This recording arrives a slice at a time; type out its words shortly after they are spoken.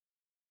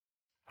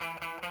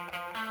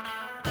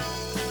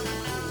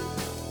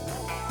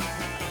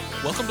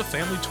Welcome to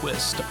Family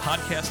Twist, a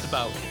podcast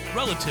about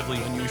relatively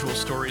unusual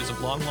stories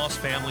of long-lost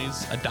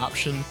families,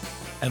 adoption,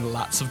 and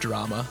lots of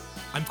drama.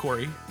 I'm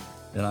Corey.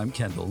 And I'm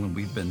Kendall, and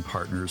we've been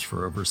partners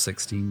for over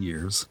 16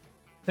 years.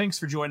 Thanks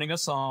for joining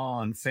us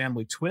on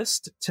Family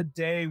Twist.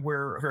 Today,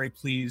 we're very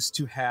pleased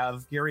to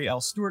have Gary L.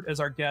 Stewart as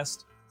our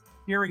guest.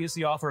 Gary is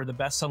the author of the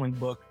best-selling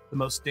book, The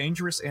Most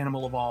Dangerous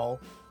Animal of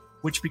All,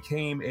 which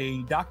became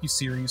a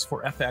docuseries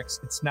for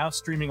FX. It's now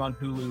streaming on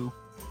Hulu.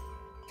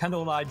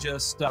 Kendall and I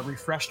just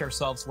refreshed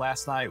ourselves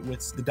last night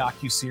with the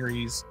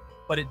docuseries,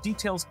 but it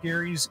details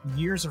Gary's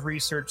years of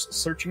research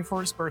searching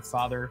for his birth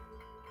father,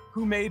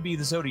 who may be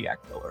the Zodiac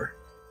killer.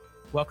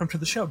 Welcome to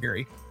the show,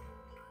 Gary.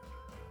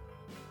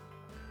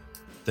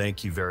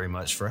 Thank you very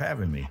much for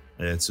having me.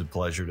 It's a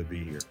pleasure to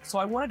be here. So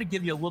I wanted to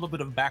give you a little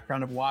bit of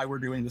background of why we're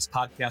doing this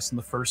podcast in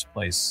the first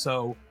place.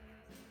 So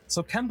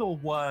Kendall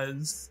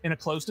was in a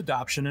closed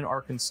adoption in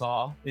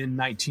Arkansas in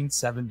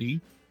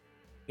 1970.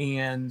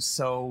 And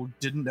so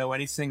didn't know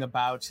anything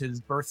about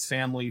his birth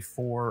family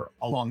for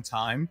a long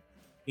time.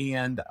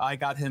 And I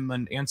got him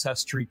an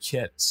ancestry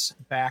kit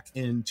back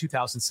in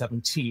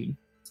 2017.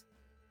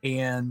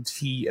 And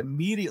he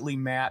immediately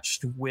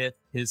matched with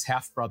his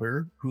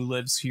half-brother who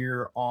lives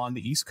here on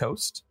the East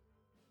Coast.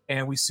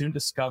 And we soon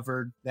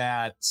discovered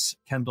that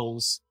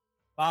Kendall's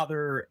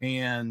father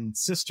and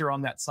sister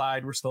on that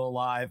side were still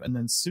alive. And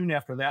then soon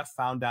after that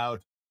found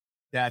out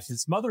that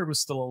his mother was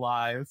still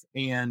alive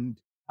and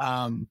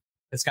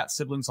it's got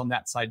siblings on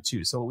that side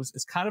too. So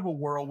it's kind of a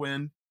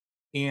whirlwind.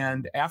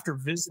 And after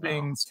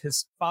visiting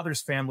his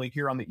father's family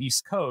here on the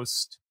East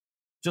Coast,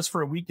 just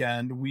for a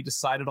weekend, we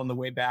decided on the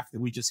way back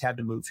that we just had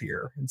to move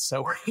here. And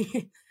so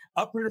we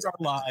uprooted our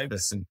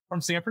lives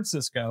from San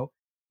Francisco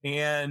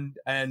and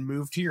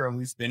moved here. And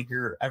we've been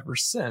here ever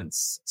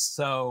since.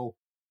 So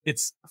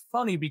it's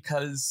funny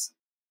because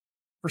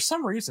for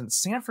some reason,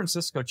 San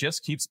Francisco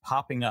just keeps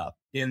popping up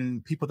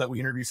in people that we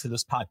interview for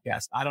this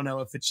podcast. I don't know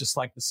if it's just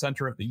like the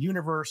center of the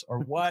universe or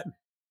what,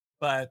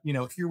 but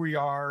here we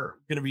are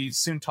going to be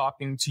soon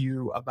talking to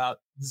you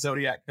about the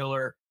Zodiac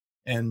killer,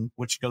 and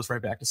which goes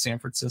right back to San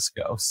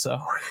Francisco. So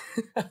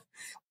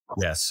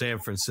yeah, San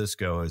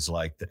Francisco is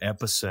like the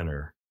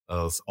epicenter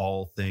of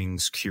all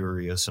things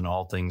curious and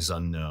all things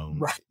unknown.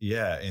 Right.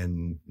 Yeah.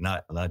 And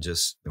not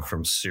just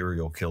from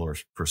serial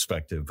killer's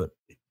perspective, but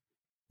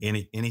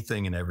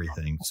anything and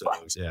everything. So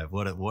yeah,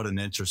 what an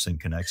interesting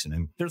connection.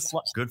 And there's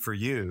good for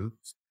you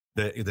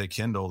that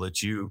Kendall,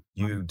 that you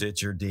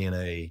did your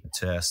DNA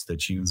test,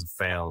 that you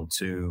found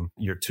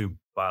your two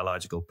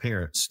biological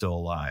parents still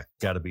alive.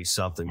 Got to be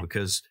something,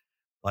 because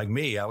like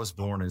me, I was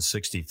born in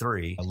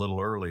 1963. A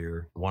little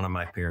earlier, one of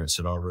my parents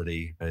is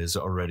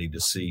already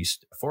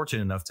deceased.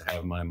 Fortunate enough to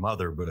have my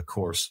mother, but of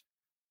course,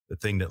 the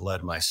thing that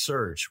led my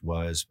search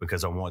was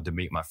because I wanted to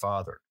meet my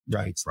father.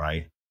 Right.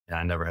 And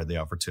I never had the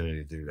opportunity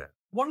to do that.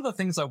 One of the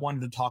things I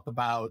wanted to talk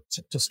about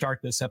to start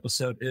this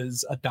episode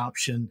is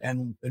adoption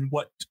and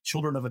what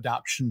children of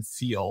adoption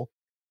feel.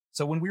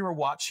 So when we were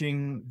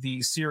watching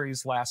the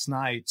series last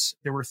night,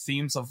 there were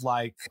themes of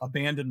like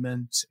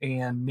abandonment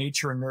and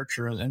nature and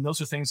nurture. And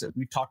those are things that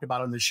we've talked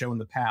about on the show in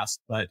the past.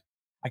 But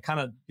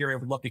Gary, I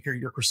would love to hear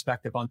your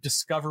perspective on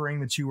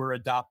discovering that you were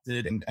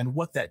adopted and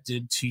what that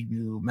did to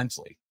you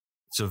mentally.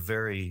 It's a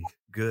very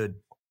good,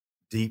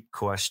 deep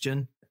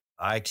question.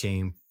 I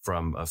came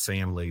from a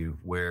family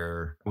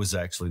where I was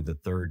actually the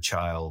third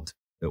child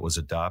that was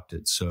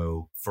adopted.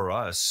 So for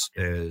us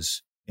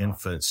as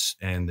infants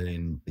and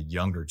then the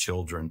younger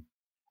children,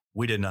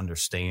 we didn't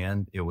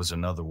understand. It was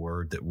another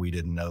word that we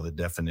didn't know the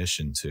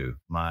definition to.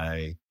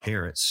 My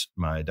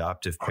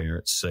adoptive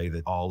parents say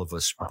that all of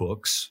us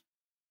books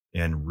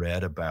and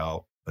read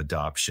about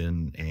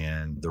adoption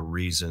and the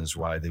reasons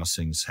why these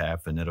things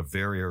happen at a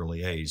very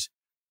early age.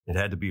 It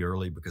had to be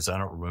early because I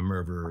don't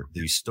remember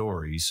these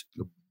stories.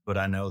 But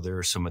I know there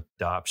are some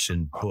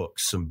adoption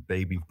books, some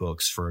baby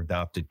books for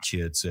adopted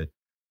kids that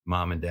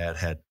mom and dad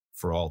had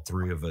for all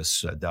three of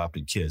us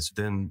adopted kids.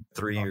 Then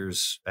 3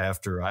 years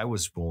after I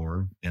was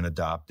born and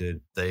adopted,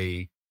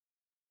 they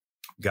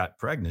got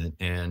pregnant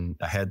and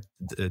had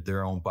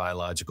their own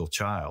biological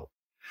child.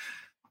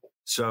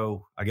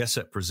 So I guess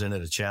that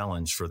presented a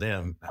challenge for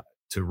them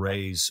to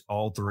raise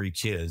all three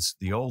kids.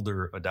 The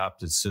older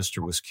adopted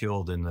sister was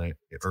killed in the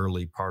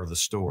early part of the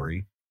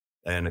story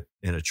and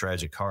in a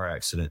tragic car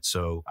accident.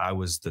 So I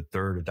was the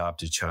third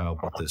adopted child,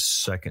 but the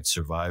second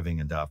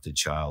surviving adopted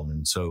child.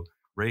 And so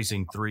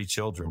raising three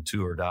children,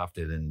 two are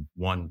adopted and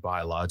one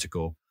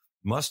biological,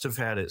 must have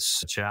had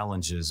its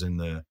challenges in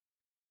the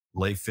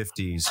late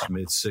 50s,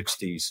 mid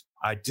 60s.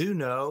 I do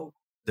know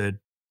that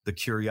the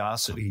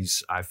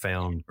curiosities I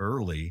found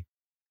early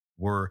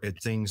were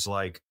at things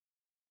like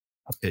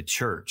at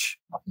church.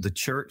 The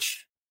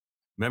church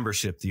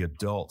membership, the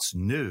adults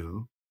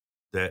knew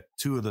that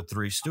two of the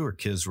three Stewart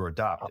kids were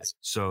adopted.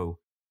 So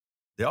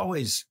they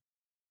always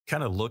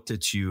kind of looked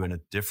at you in a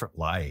different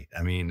light.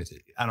 I mean,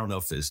 I don't know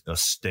if it's a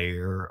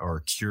stare or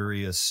a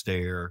curious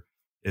stare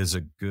is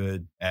a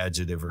good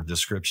adjective or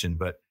description,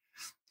 but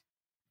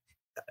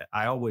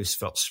I always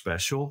felt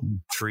special,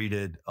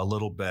 treated a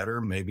little better,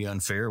 maybe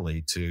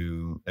unfairly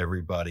to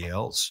everybody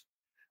else.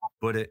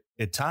 But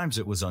at times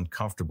it was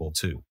uncomfortable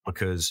too,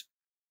 because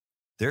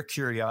their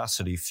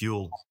curiosity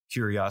fueled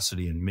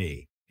curiosity in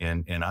me.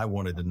 And I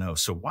wanted to know,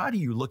 so why do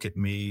you look at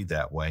me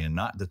that way and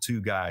not the two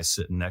guys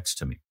sitting next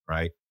to me?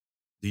 Right.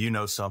 Do you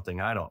know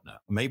something I don't know?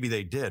 Maybe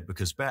they did,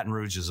 because Baton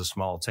Rouge is a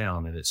small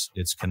town and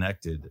it's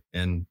connected.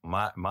 And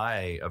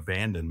my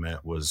abandonment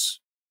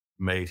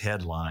made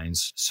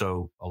headlines.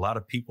 So a lot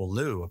of people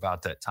knew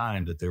about that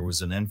time that there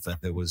was an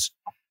infant that was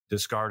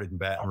discarded in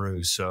Baton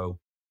Rouge. So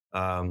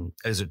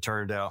as it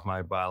turned out, my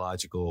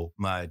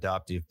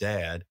adoptive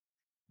dad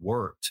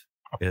worked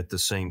at the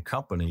same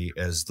company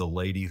as the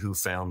lady who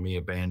found me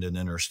abandoned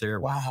in her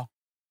stairwell.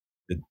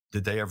 Wow.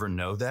 Did they ever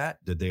know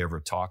that? Did they ever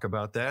talk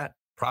about that?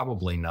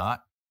 Probably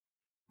not,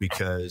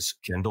 because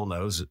Kendall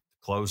knows that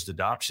closed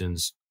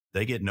adoptions,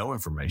 they get no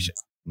information.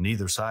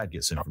 Neither side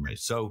gets information.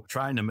 So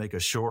trying to make a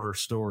shorter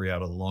story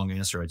out of the long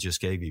answer I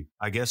just gave you,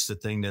 I guess the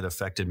thing that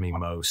affected me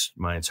most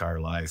my entire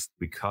life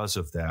because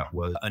of that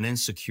was an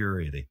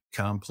insecurity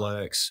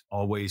complex,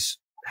 always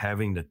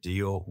having to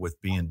deal with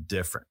being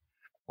different.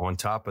 On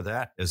top of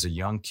that, as a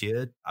young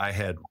kid, I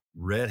had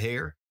red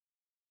hair,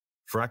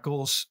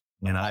 freckles,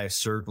 and I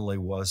certainly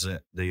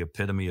wasn't the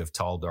epitome of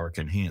tall, dark,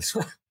 and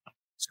handsome.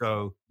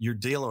 So you're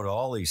dealing with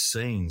all these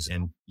things.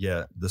 And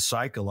yeah, the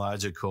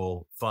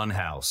psychological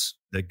funhouse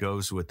that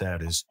goes with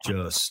that is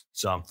just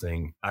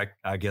something.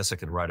 I guess I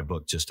could write a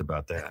book just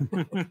about that.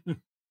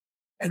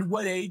 And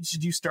what age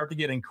did you start to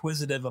get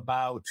inquisitive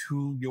about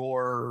who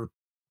your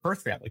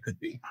birth family could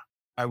be?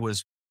 I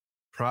was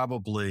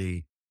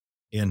probably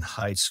in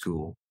high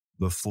school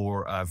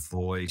before I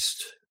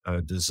voiced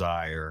a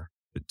desire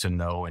to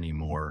know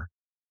anymore.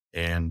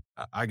 And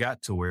I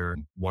got to where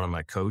one of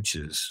my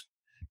coaches,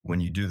 when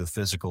you do the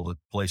physical to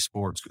play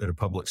sports at a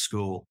public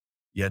school,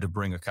 you had to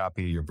bring a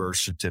copy of your birth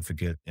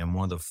certificate. And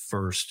one of the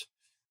first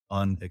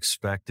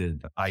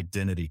unexpected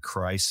identity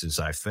crises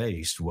I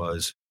faced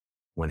was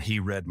when he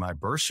read my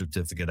birth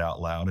certificate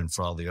out loud in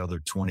front of the other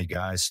 20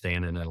 guys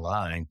standing in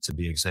line to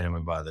be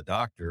examined by the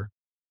doctor.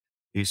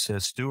 He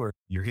says, "Stuart,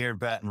 you're here in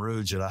Baton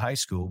Rouge at a high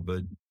school,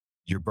 but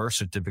your birth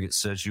certificate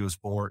says you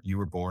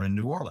were born in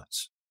New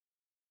Orleans."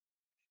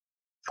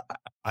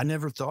 I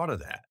never thought of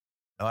that.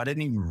 I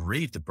didn't even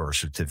read the birth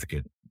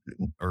certificate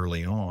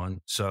early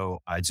on. So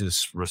I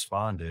just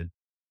responded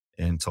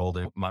and told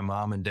him my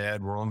mom and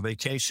dad were on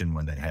vacation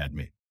when they had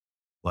me.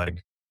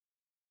 Like,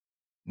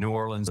 New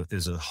Orleans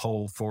is a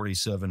whole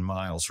 47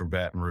 miles from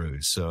Baton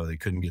Rouge, so they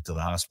couldn't get to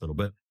the hospital.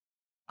 But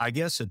I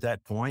guess at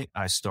that point,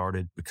 I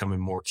started becoming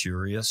more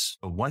curious.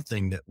 One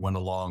thing that went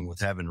along with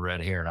having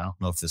red hair, and I don't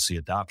know if it's the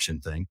adoption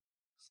thing,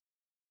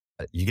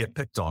 you get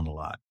picked on a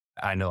lot.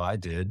 I know I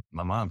did.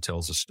 My mom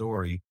tells a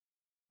story.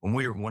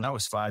 When I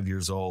was 5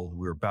 years old,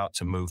 we were about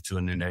to move to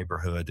a new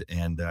neighborhood.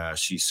 And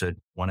she said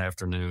one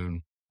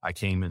afternoon, I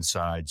came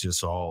inside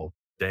just all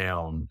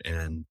down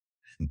and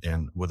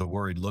with a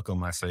worried look on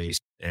my face.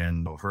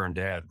 And her and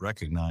dad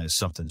recognized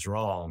something's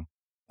wrong.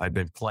 I'd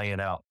been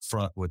playing out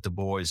front with the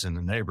boys in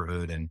the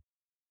neighborhood and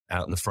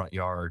out in the front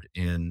yard.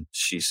 And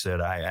she said,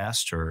 I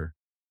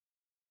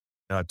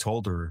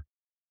told her,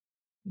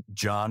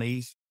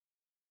 Johnny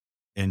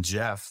and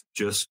Jeff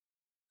just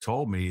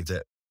told me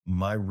that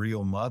my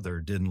real mother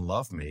didn't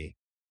love me.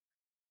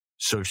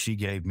 So she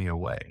gave me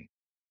away.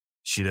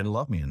 She didn't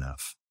love me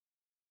enough.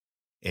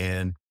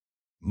 And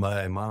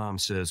my mom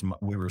says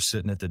we were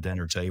sitting at the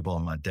dinner table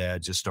and my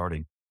dad just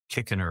started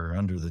kicking her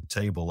under the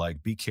table,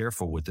 like, be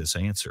careful with this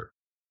answer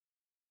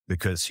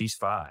because he's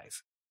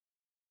 5.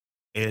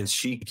 And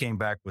she came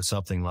back with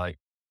something like,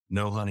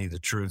 no, honey, the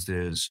truth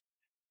is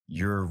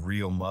your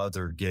real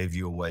mother gave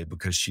you away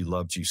because she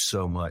loved you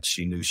so much.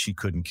 She knew she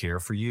couldn't care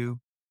for you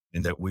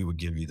and that we would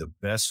give you the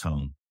best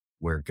home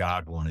where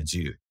God wanted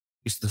you.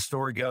 As the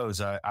story goes,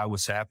 I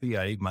was happy.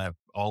 I ate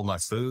all my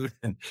food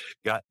and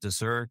got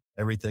dessert.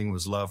 Everything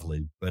was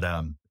lovely. But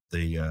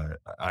the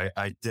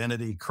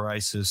identity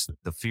crisis,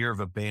 the fear of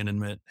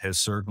abandonment has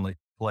certainly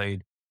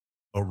played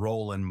a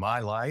role in my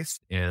life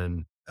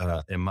and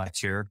in my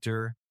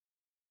character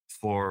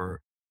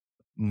for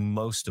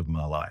most of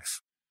my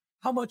life.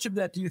 How much of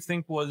that do you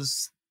think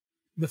was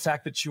the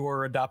fact that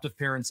your adoptive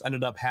parents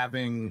ended up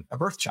having a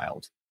birth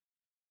child?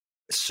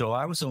 So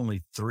I was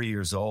only 3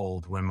 years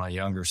old when my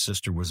younger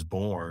sister was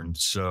born.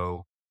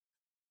 So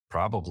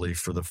probably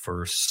for the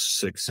first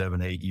 6, 7,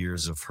 8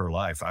 years of her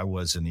life, I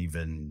wasn't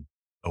even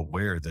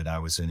aware that I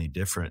was any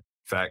different.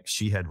 In fact,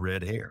 she had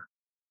red hair.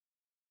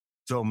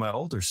 So my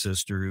older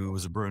sister, who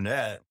was a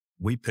brunette,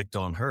 we picked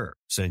on her,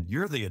 saying,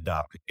 you're the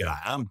adopted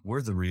guy.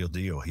 We're the real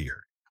deal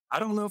here. I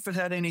don't know if it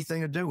had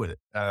anything to do with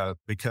it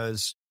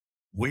because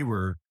we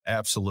were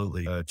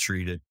absolutely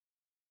treated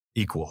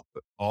equal,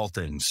 all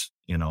things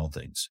in all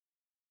things.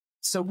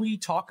 So we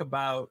talk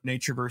about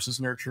nature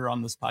versus nurture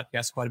on this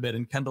podcast quite a bit,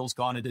 and Kendall's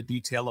gone into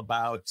detail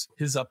about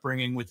his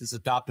upbringing with his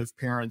adoptive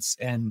parents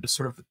and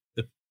sort of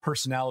the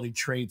personality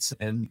traits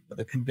and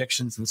the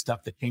convictions and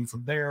stuff that came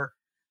from there.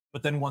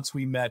 But then once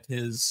we met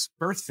his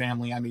birth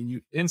family, I mean,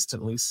 you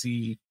instantly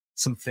see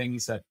some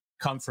things that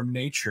come from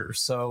nature.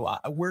 So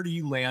where do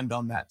you land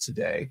on that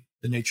today?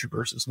 The nature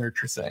versus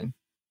nurture thing?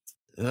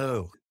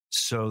 Oh,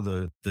 so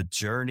the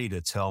journey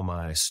to tell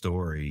my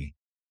story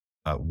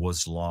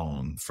was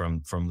long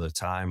from the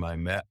time I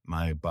met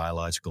my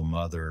biological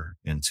mother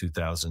in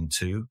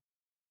 2002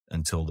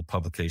 until the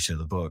publication of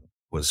the book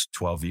was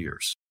 12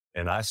 years.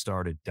 And I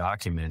started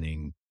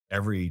documenting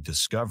every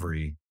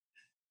discovery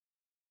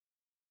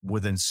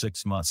within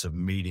 6 months of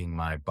meeting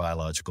my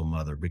biological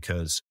mother,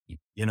 because,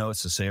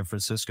 it's a San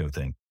Francisco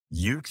thing.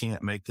 You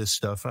can't make this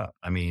stuff up.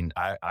 I mean,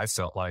 I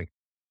felt like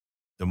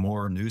the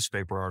more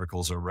newspaper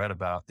articles I read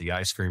about the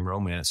ice cream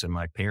romance and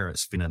my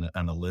parents being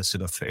an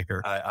illicit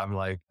affair,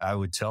 I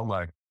would tell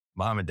my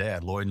mom and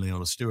dad, Lloyd and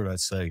Leona Stewart, I'd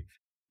say,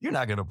 you're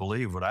not going to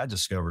believe what I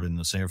discovered in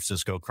the San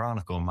Francisco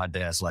Chronicle. And my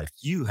dad's like,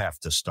 you have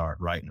to start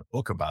writing a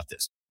book about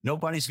this.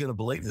 Nobody's going to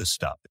believe this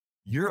stuff.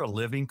 You're a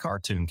living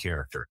cartoon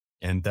character.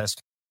 And that's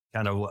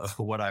kind of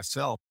what I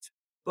felt.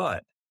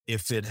 But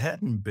if it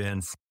hadn't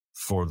been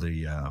for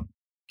the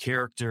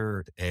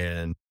character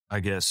and, I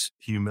guess,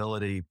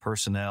 humility,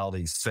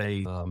 personality,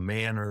 faith,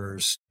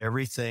 manners,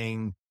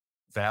 everything,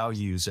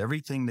 values,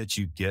 everything that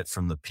you get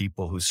from the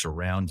people who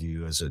surround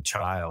you as a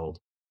child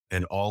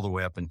and all the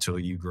way up until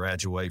you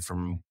graduate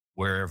from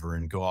wherever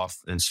and go off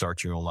and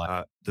start your own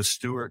life. The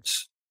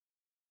Stewarts'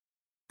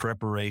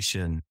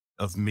 preparation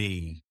of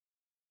me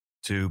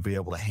to be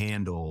able to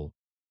handle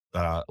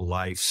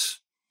life's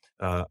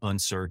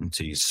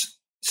uncertainties,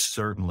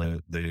 certainly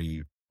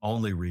the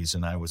only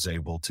reason I was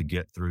able to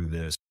get through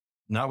this.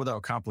 Not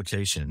without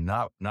complication,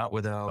 not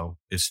without,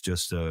 it's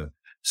just a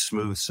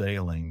smooth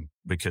sailing,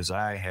 because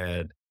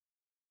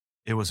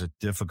it was a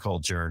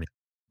difficult journey.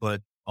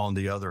 But on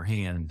the other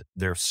hand,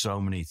 there's so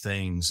many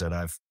things that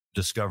I've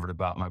discovered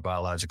about my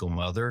biological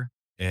mother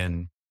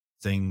and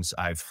things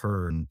I've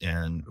heard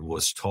and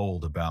was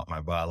told about my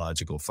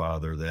biological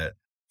father that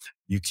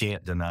you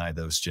can't deny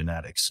those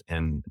genetics.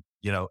 And,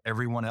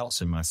 everyone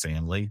else in my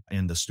family,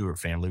 in the Stewart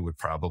family, would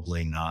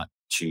probably not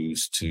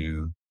choose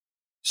to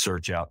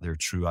search out their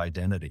true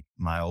identity.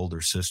 My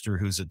older sister,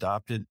 who's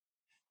adopted,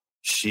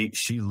 she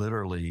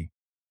literally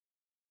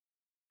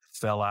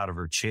fell out of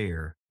her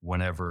chair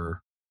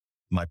whenever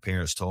my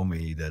parents told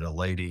me that a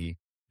lady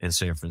in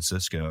San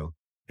Francisco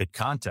had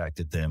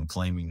contacted them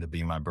claiming to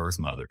be my birth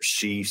mother.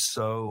 She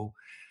so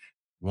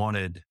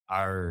wanted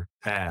our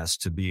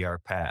past to be our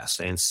past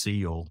and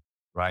sealed,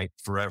 right,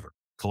 forever,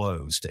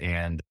 closed.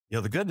 And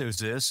the good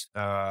news is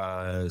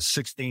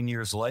 16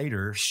 years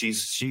later,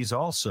 she's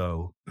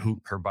also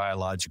her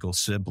biological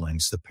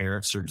siblings. The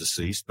parents are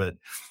deceased,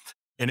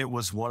 and it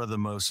was one of the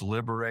most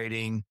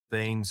liberating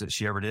things that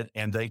she ever did.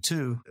 And they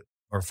too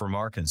are from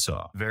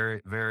Arkansas.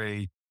 Very,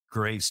 very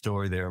great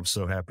story there. I'm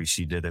so happy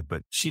she did it,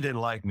 but she didn't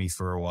like me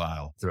for a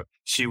while.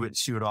 She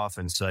would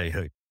often say,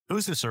 hey,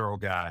 who's this Earl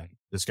guy?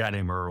 This guy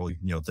named Earl,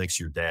 thinks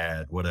you're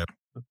dad, whatever.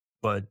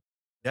 But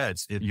yeah,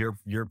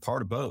 you're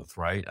part of both,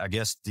 right? I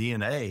guess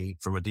DNA,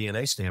 from a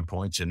DNA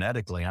standpoint,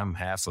 genetically, I'm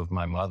half of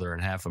my mother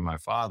and half of my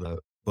father.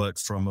 But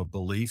from a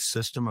belief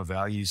system, a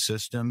value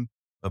system,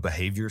 a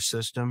behavior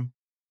system,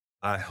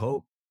 I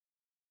hope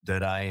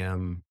that I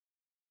am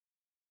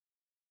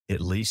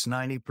at least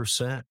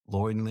 90%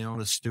 Lloyd and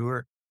Leona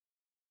Stewart,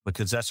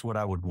 because that's what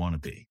I would want to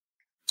be.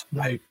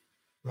 Right.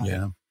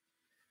 Yeah.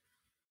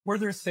 Were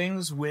there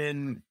things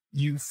when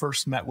you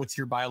first met with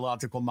your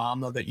biological mom,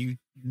 though, that you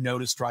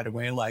noticed right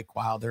away, like,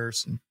 wow,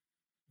 there's some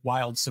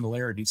wild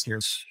similarities here?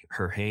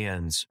 Her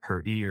hands,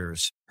 her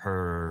ears,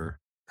 her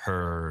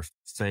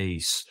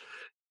face,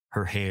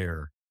 her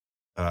hair,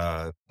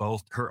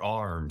 both her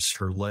arms,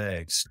 her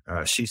legs.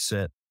 She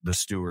sent the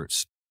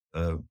Stewarts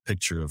a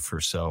picture of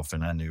herself,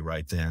 and I knew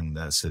right then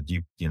that said,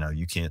 you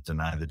can't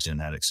deny the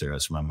genetics there.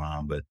 That's my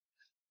mom. But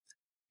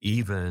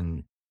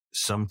even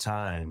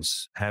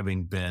sometimes,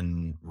 having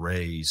been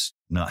raised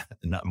not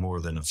more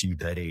than a few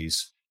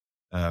days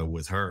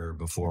with her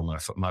before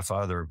my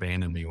father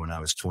abandoned me when I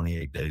was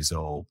 28 days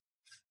old.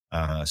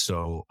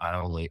 So I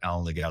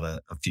only got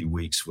a few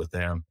weeks with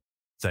them,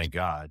 thank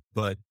God.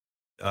 But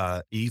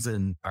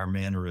even our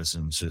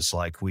mannerisms is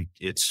like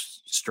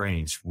it's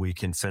strange. We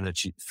can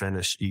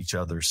finish each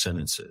other's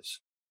sentences.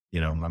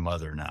 My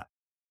mother and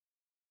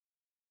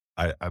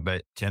I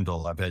bet,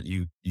 Kendall,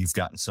 you've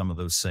gotten some of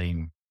those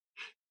same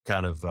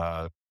kind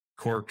of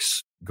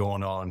quirks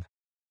going on.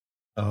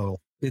 Oh,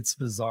 it's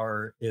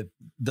bizarre.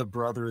 The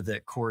brother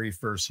that Corey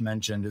first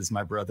mentioned is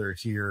my brother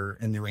here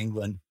in New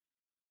England.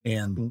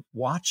 And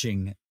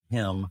watching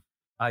him,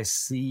 I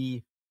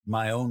see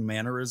my own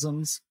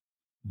mannerisms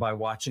by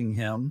watching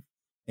him.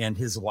 And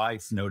his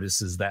wife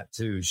notices that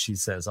too. She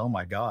says, oh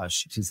my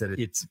gosh. She said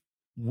it's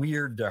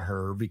weird to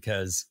her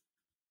because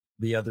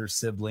the other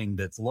sibling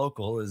that's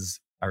local is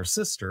our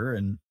sister,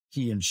 and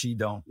he and she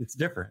don't, it's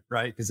different,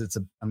 right? Because it's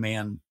a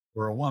man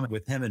or a woman.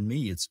 With him and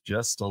me, it's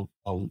just a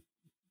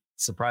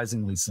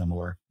surprisingly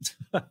similar.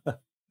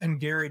 And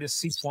Gary, to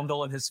see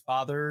Kendall and his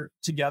father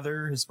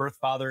together, his birth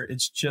father,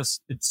 it's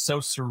so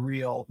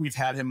surreal. We've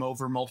had him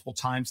over multiple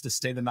times to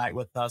stay the night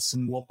with us,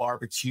 and we'll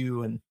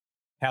barbecue. And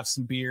have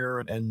some beer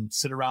and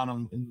sit around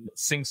and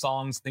sing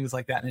songs, things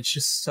like that. And it's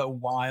just so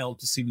wild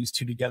to see these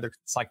two together.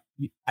 It's like,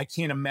 I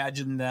can't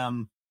imagine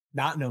them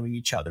not knowing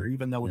each other,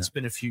 even though it's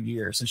been a few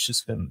years. It's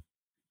just been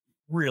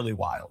really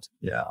wild.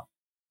 Yeah.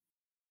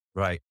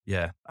 Right.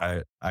 Yeah.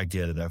 I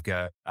get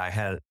it. I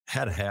had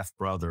a half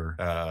brother.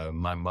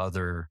 My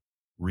mother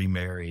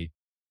remarried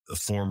a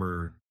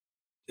former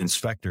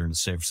inspector in the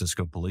San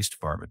Francisco Police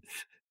Department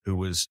who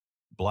was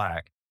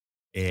Black,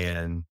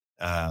 and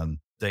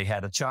they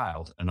had a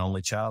child, an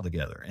only child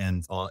together.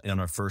 And in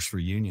our first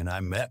reunion, I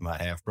met my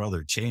half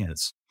brother,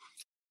 Chance.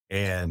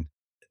 And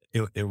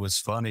it was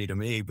funny to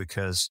me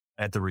because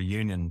at the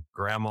reunion,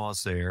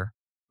 grandma's there,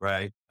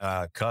 right?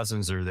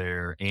 Cousins are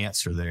there,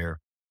 aunts are there.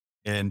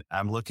 And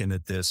I'm looking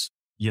at this,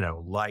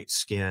 light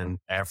skinned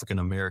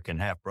African-American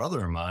half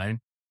brother of mine.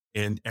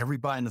 And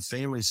everybody in the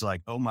family's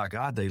like, oh my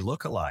God, they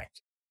look alike.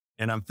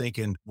 And I'm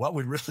thinking, well,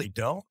 we really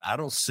don't. I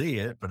don't see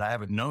it, but I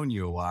haven't known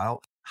you a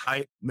while.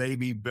 Height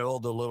maybe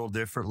build a little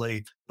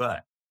differently,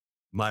 but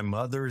my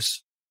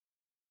mother's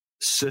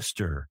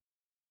sister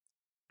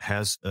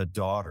has a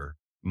daughter,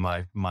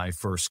 my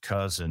first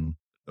cousin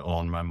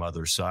on my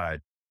mother's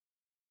side.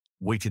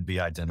 We could be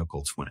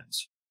identical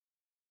twins.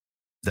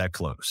 That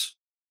close.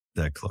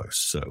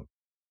 So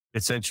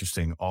it's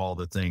interesting, all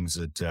the things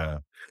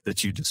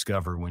that you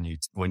discover when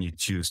you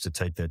choose to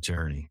take that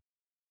journey.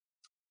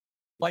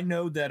 I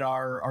know that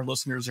our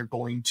listeners are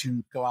going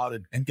to go out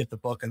and get the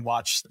book and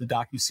watch the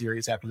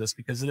docuseries after this,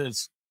 because it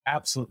is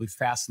absolutely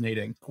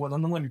fascinating. Well,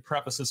 let me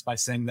preface this by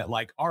saying that,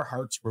 like, our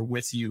hearts were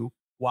with you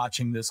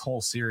watching this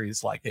whole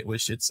series. Like,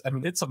 it's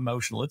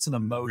emotional. It's an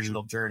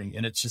emotional journey.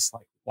 And it's just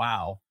like,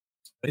 wow,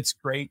 it's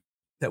great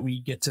that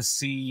we get to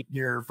see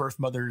your birth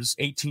mother's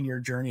 18-year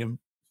journey of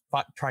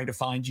trying to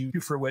find you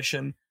to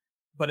fruition.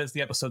 But as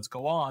the episodes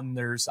go on,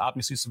 there's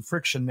obviously some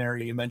friction there.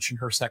 You mentioned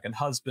her second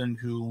husband,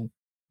 who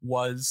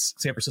was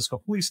San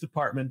Francisco Police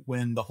Department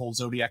when the whole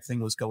Zodiac thing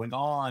was going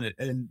on.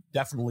 And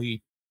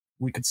definitely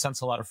we could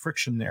sense a lot of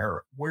friction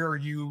there. Where are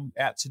you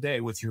at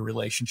today with your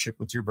relationship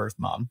with your birth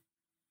mom?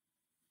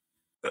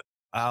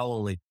 I'll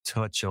only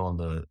touch on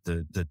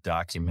the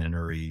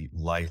documentary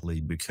lightly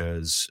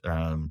because,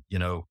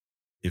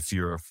 if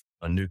you're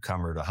a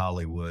newcomer to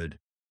Hollywood,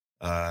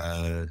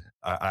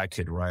 I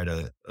could write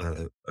a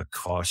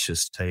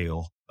cautious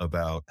tale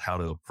about how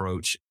to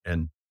approach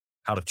and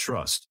how to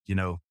trust.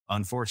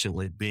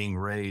 Unfortunately, being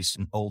raised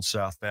in Old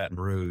South Baton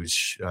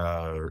Rouge,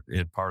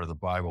 in part of the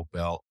Bible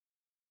Belt,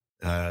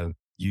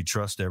 you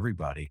trust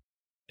everybody.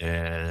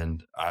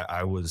 And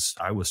I was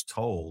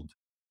told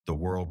the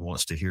world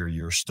wants to hear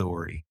your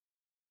story.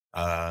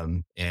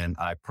 And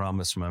I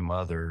promised my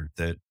mother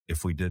that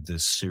if we did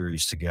this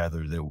series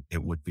together, that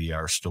it would be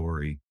our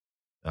story.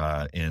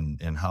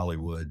 And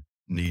Hollywood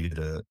needed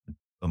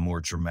a more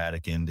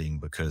dramatic ending,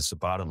 because the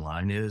bottom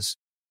line is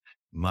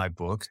my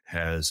book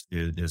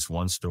is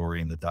one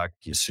story and the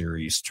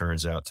docuseries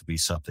turns out to be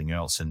something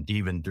else. And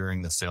even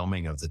during the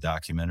filming of the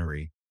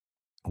documentary,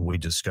 we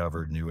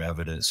discovered new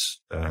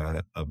evidence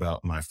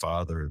about my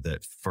father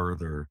that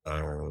further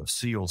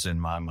seals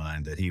in my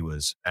mind that he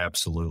was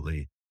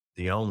absolutely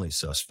the only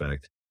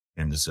suspect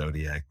in the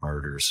Zodiac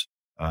murders.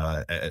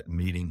 At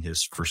meeting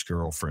his first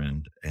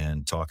girlfriend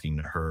and talking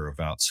to her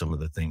about some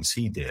of the things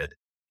he did,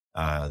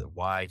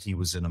 why he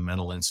was in a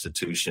mental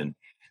institution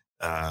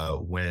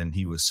when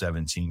he was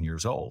 17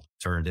 years old,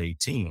 turned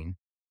 18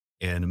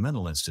 in a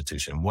mental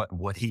institution,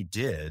 what he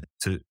did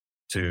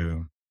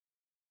to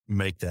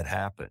make that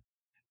happen.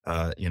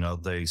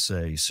 They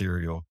say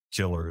serial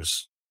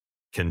killers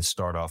can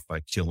start off by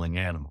killing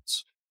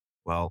animals.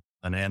 Well,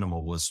 an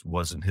animal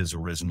wasn't his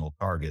original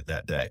target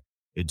that day.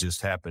 It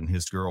just happened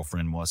his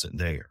girlfriend wasn't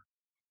there.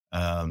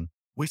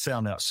 We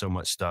found out so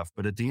much stuff,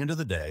 but at the end of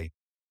the day,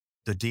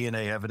 the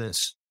DNA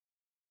evidence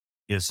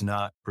is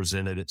not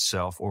presented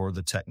itself, or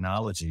the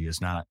technology is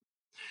not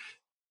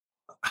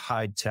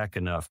high tech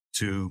enough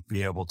to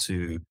be able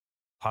to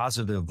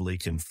positively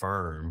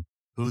confirm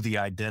who the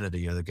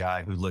identity of the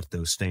guy who licked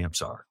those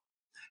stamps are.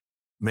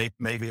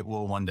 Maybe it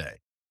will one day.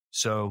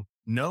 So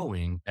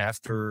knowing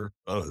after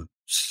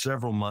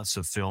several months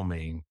of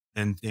filming,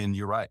 and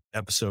you're right,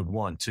 episode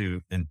 1,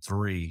 2, and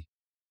 3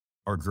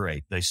 are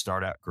great. They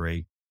start out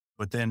great,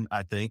 but then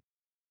I think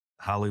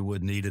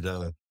Hollywood needed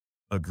a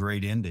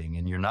great ending,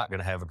 and you're not going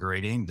to have a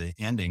great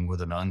ending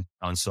with an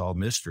unsolved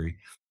mystery.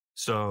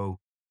 So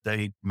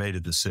they made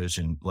a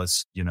decision.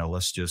 Let's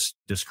just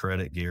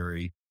discredit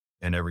Gary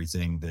and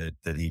everything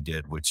that he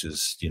did, which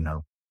is,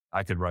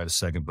 I could write a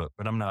second book,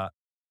 but I'm not.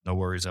 No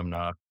worries, I'm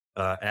not.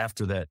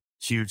 After that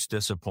huge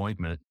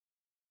disappointment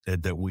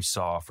that we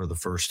saw for the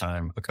first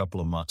time a couple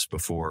of months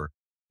before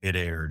it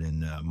aired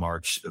in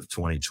March of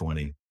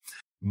 2020,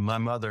 my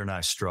mother and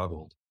I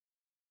struggled.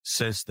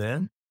 Since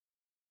then,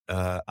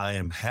 I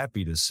am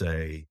happy to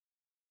say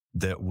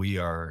that we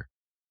are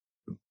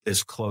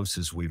as close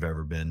as we've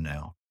ever been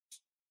now.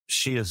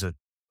 She is a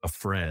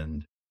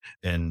friend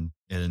and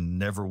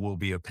never will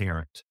be a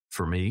parent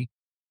for me,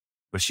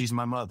 but she's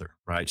my mother,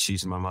 right?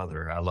 She's my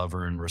mother. I love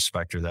her and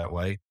respect her that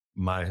way.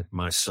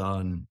 My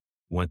son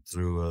went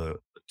through a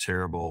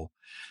terrible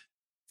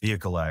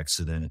vehicle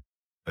accident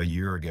a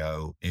year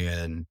ago.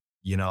 And,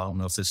 I don't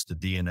know if it's the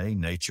DNA,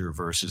 nature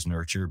versus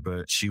nurture,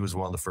 but she was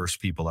one of the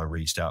first people I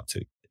reached out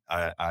to.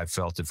 I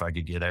felt if I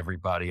could get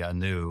everybody I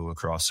knew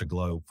across the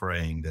globe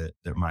praying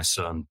that my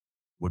son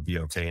would be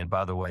okay. And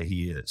by the way,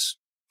 he is.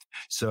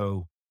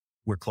 So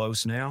we're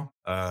close now.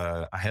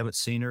 I haven't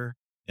seen her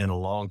in a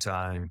long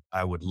time.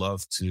 I would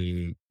love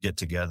to get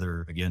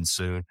together again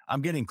soon.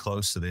 I'm getting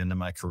close to the end of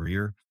my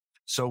career.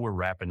 So we're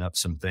wrapping up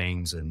some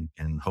things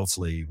and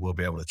hopefully we'll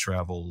be able to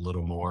travel a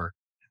little more,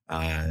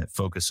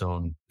 focus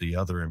on the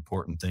other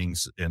important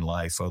things in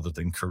life other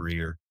than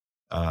career.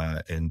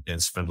 And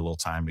spend a little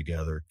time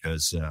together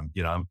because,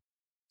 I'm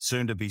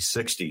soon to be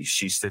 60.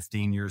 She's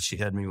 15 years. She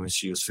had me when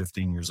she was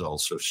 15 years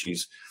old. So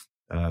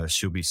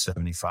she'll be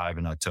 75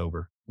 in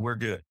October. We're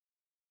good.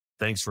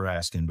 Thanks for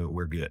asking, but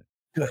we're good.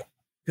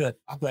 Good.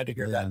 I'm glad to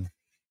hear that.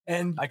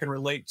 And I can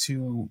relate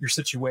to your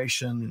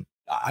situation.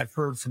 I've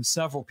heard from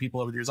several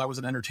people over the years. I was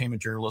an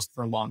entertainment journalist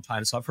for a long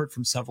time. So I've heard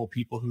from several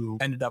people who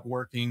ended up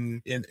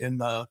working in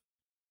the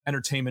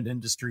entertainment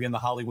industry and the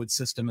Hollywood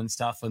system and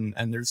stuff.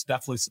 And there's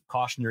definitely some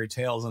cautionary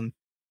tales. And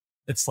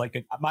it's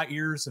like, my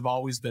ears have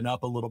always been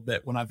up a little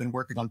bit when I've been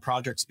working on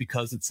projects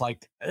because it's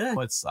like,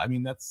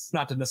 that's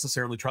not to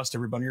necessarily trust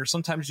everybody. Or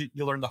sometimes you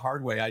learn the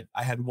hard way.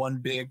 I had one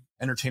big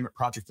entertainment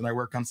project that I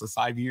worked on for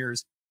 5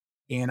 years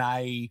and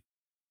I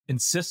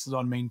insisted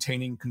on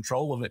maintaining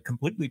control of it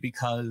completely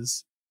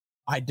because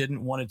I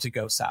didn't want it to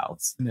go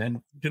south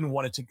and didn't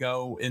want it to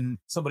go in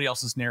somebody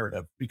else's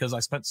narrative because I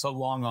spent so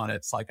long on it.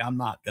 It's like, I'm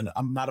not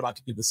about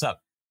to give this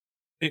up.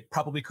 It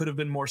probably could have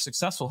been more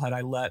successful had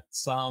I let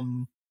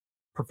some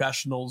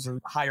professionals or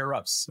higher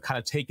ups kind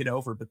of take it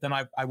over, but then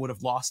I would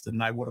have lost it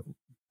and I would have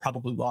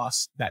probably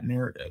lost that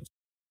narrative.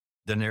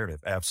 The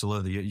narrative.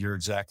 Absolutely. You're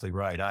exactly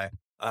right.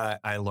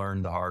 I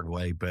learned the hard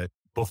way, but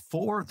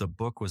before the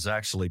book was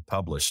actually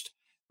published,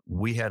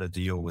 we had a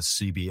deal with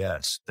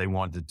CBS. They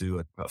wanted to do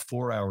a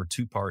 4-hour,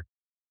 2-part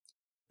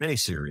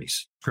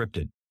miniseries,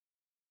 scripted.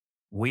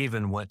 We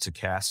even went to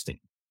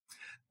casting.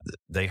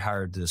 They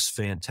hired this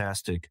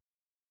fantastic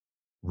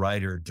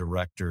writer,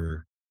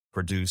 director,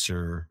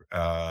 producer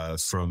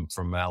from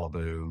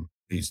Malibu.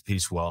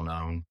 He's well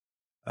known,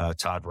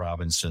 Todd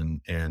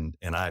Robinson, and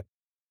I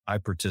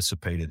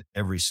participated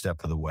every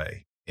step of the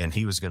way. And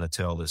he was going to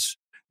tell the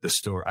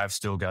story. I've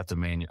still got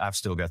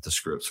the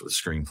scripts with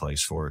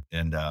screenplays for it,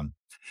 and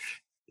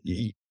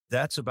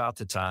that's about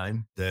the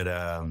time that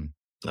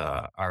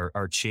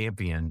our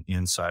champion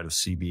inside of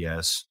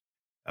CBS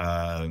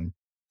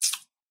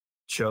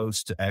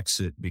chose to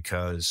exit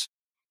because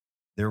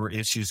there were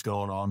issues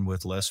going on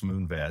with Les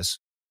Moonves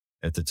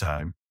at the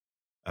time.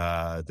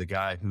 The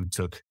guy who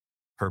took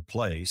her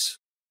place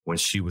when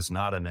she was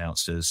not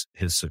announced as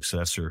his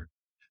successor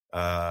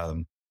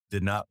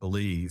did not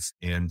believe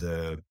in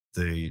the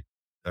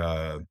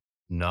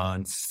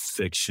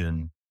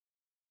nonfiction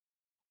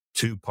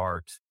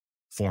 2-part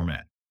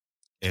format.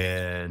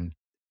 And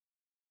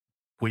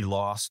we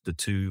lost the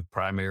 2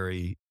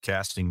 primary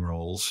casting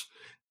roles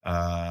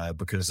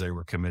because they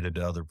were committed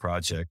to other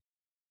projects.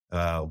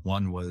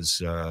 One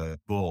was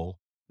Bull,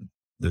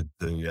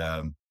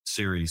 the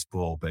series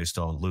Bull, based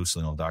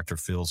loosely on Dr.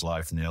 Phil's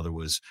life, and the other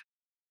was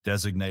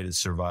Designated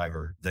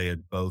Survivor. They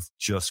had both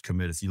just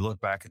committed. If you look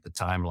back at the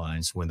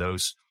timelines when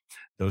those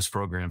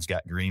programs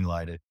got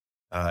greenlighted,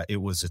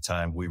 it was a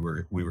time we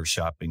were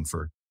shopping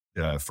for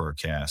a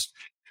cast.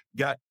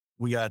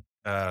 We got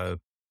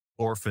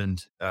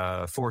orphaned.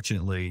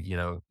 Fortunately,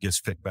 gets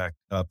picked back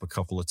up a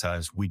couple of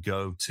times. We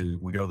go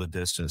the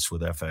distance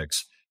with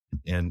FX,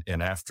 and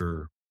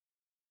after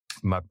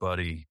my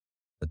buddy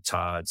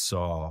Todd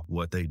saw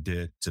what they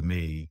did to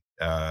me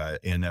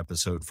in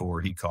episode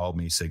 4, he called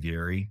me, said,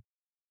 "Gary,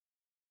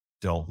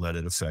 don't let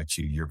it affect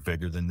you. You're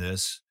bigger than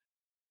this.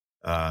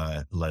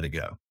 Let it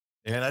go."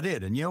 And I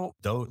did. And,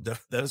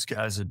 those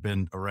guys had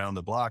been around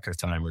the block a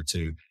time or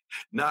two.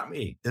 Not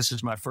me. This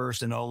is my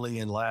first and only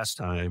and last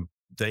time.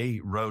 They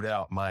wrote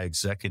out my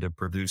executive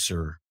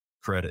producer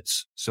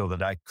credits so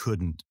that I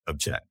couldn't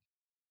object.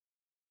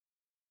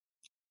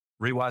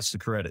 Rewatch the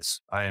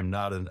credits. I am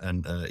not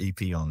an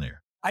EP on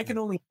there. I can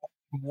only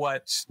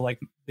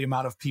the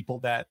amount of people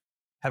that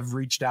have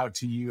reached out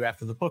to you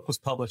after the book was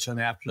published and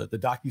after the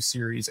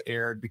docuseries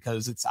aired,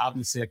 because it's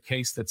obviously a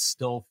case that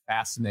still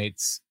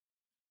fascinates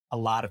a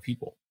lot of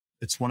people.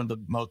 It's one of the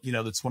most,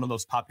 it's one of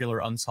those popular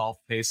unsolved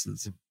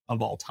cases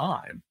of all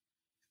time.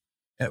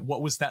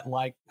 What was that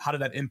like? How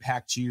did that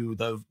impact you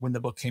when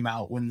the book came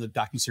out, when the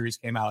docuseries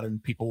came out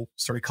and people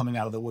started coming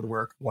out of the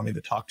woodwork wanting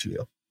to talk to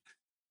you?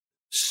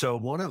 So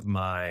one of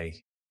my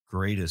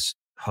greatest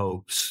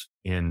hopes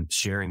in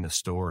sharing the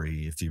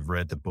story, if you've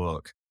read the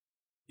book,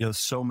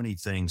 so many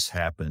things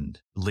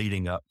happened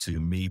leading up to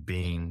me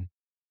being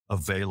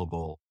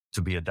available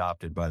to be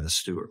adopted by the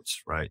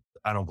Stewarts, right?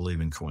 I don't believe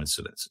in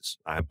coincidences.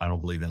 I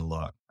don't believe in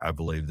luck. I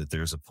believe that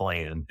there's a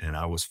plan, and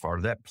I was part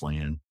of that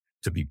plan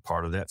to be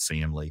part of that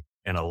family.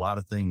 And a lot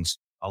of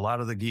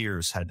the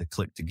gears had to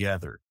click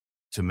together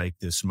to make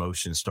this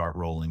motion start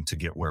rolling to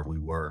get where we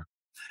were.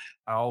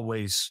 I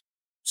always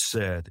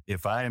said,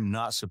 if I am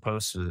not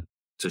supposed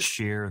to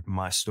share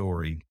my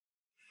story,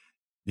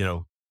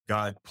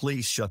 God,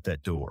 please shut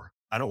that door.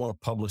 I don't want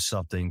to publish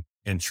something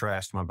and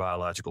trash my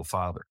biological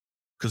father,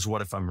 because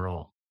what if I'm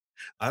wrong?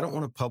 I don't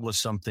want to publish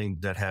something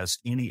that has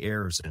any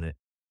errors in it.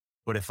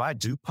 But if I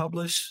do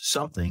publish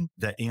something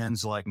that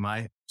ends like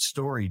my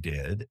story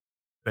did,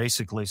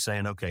 basically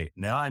saying, okay,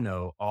 now I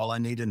know all I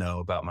need to know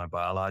about my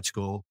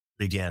biological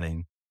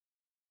beginning,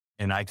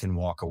 and I can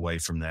walk away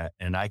from that,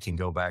 and I can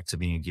go back to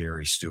being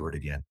Gary Stewart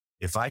again.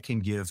 If I can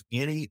give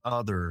any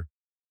other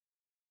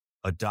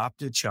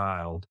adopted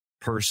child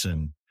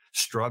person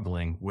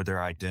struggling with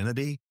their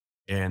identity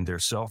and their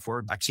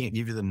self-worth, I can't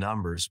give you the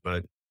numbers,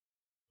 but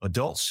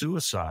adult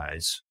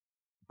suicides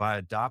by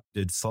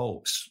adopted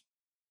folks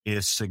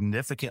is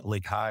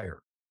significantly higher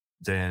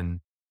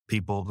than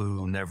people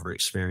who never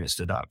experienced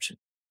adoption.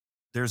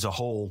 There's a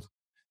whole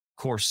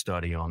course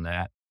study on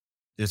that.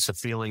 It's a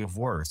feeling of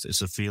worth.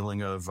 It's a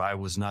feeling of, I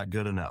was not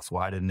good enough.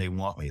 Why didn't they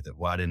want me?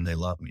 Why didn't they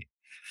love me?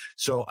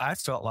 So I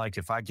felt like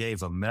if I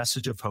gave a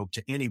message of hope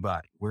to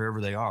anybody,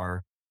 wherever they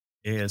are,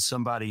 and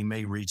somebody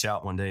may reach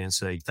out one day and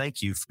say,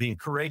 thank you for being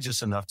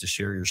courageous enough to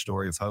share your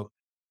story of hope.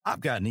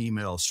 I've gotten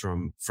emails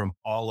from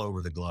all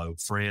over the globe,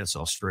 France,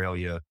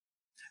 Australia,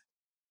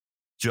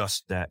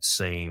 just that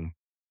same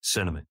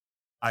sentiment.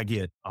 I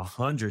get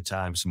 100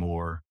 times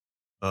more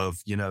of,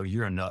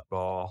 you're a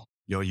nutball,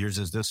 this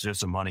is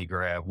just a money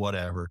grab,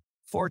 whatever.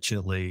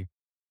 Fortunately,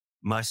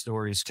 my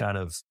story is kind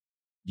of,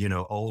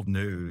 old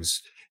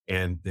news,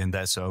 and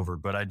that's over.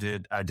 But I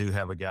do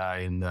have a guy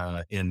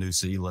in New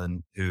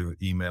Zealand who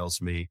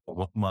emails me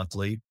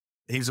monthly.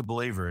 He's a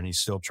believer, and he's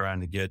still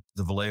trying to get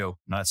the Vallejo,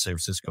 not San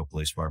Francisco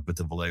Police Department, but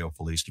the Vallejo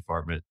Police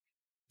Department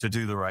to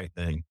do the right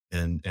thing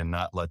and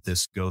not let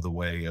this go the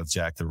way of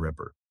Jack the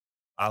Ripper.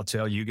 I'll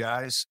tell you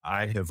guys,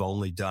 I have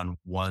only done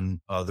one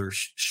other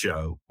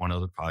show, one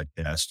other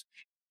podcast,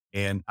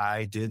 and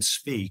I did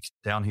speak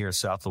down here in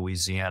South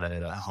Louisiana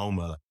at a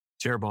Homa,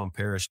 Terrebonne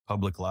Parish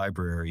Public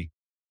Library.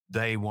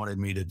 They wanted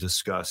me to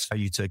discuss how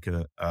you take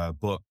a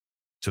book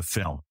to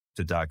film,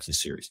 to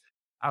docuseries.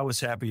 I was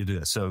happy to do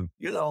that. So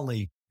you're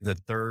only the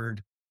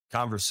third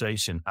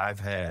conversation I've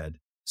had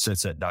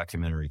since that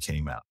documentary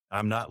came out.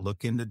 I'm not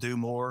looking to do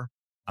more.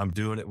 I'm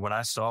doing it. When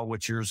I saw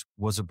what yours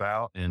was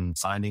about and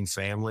finding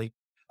family,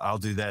 I'll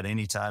do that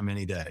anytime,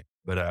 any day.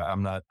 But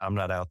I'm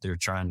not out there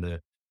trying to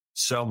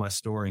sell my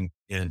story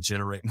and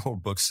generate more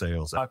book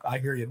sales. I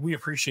hear you. We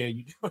appreciate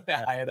you doing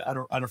that. I had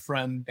a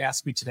friend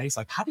ask me today, he's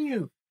like, how do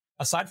you,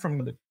 aside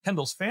from the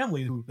Kendall's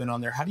family who've been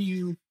on there, how do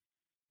you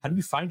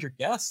find your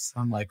guests?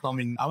 I'm like, I'm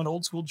an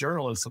old school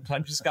journalist.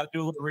 Sometimes you just got to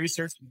do a little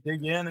research and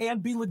dig in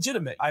and be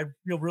legitimate. I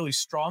feel really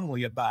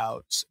strongly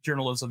about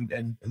journalism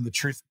and the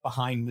truth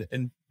behind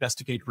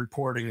investigative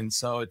reporting. And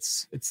so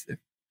it's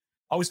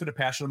always been a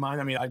passion of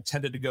mine. I mean, I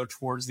tended to go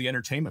towards the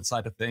entertainment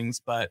side of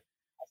things, but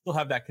I still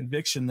have that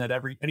conviction that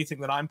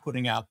anything that I'm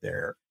putting out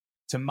there,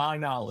 to my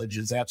knowledge,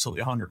 is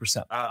absolutely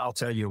 100%. I'll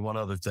tell you one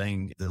other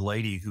thing. The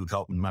lady who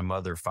helped my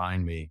mother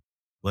find me,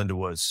 Linda,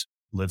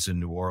 lives in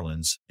New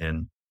Orleans,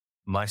 and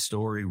my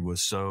story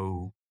was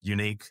so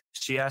unique.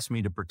 She asked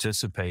me to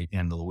participate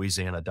in the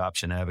Louisiana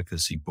Adoption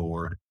Advocacy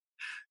Board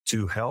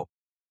to help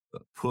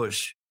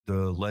push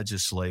the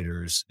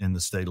legislators in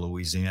the state of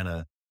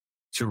Louisiana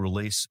to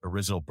release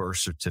original birth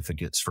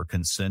certificates for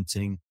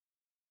consenting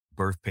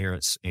birth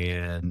parents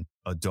and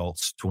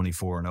adults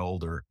 24 and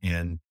older.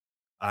 And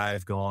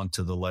I've gone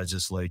to the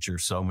legislature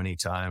so many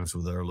times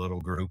with our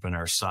little group and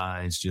our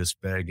signs, just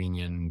begging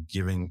and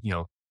giving,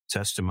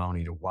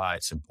 testimony to why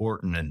it's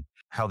important and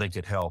how they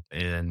could help.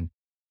 And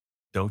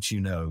don't you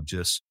know,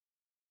 just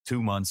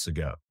 2 months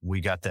ago,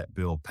 we got that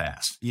bill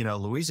passed.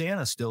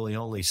 Louisiana is still the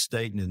only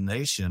state in the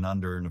nation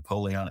under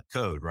Napoleonic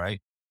Code,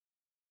 right?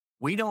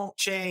 We don't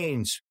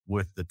change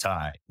with the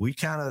tide. We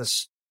kind of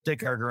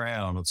stick our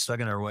ground and stuck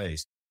in our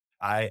ways.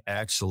 I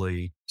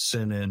actually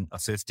sent in a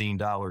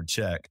 $15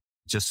 check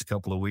just a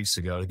couple of weeks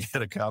ago to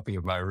get a copy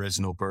of my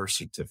original birth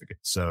certificate.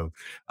 So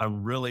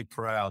I'm really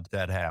proud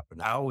that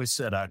happened. I always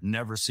said I'd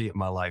never see it in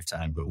my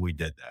lifetime, but we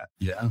did that.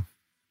 Yeah.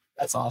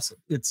 That's awesome.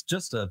 It's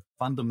just a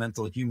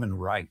fundamental human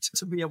right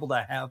to be able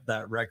to have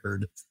that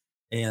record.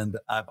 And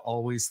I've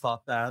always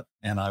thought that,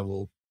 and I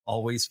will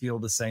always feel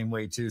the same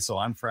way too. So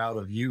I'm proud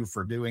of you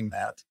for doing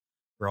that,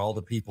 for all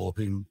the people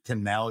who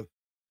can now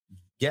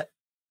get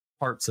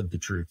parts of the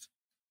truth.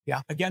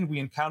 Yeah. Again, we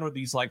encounter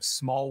these like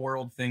small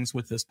world things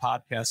with this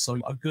podcast. So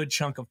a good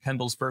chunk of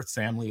Kendall's birth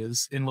family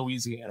is in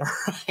Louisiana,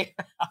 right?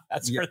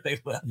 That's where they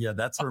live. Yeah.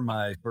 That's where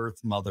my birth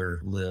mother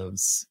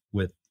lives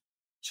with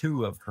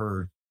 2 of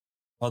her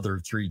other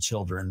 3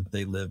 children.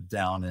 They live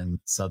down in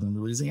southern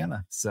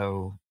Louisiana.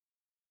 So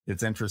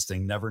it's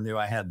interesting. Never knew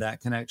I had that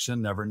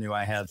connection. Never knew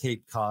I had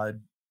Cape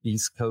Cod,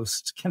 East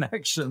Coast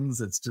connections.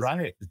 It's just,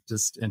 right. It's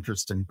just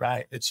interesting.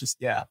 Right. It's just,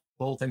 yeah.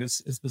 The whole thing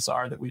is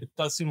bizarre that it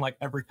does seem like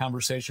every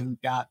conversation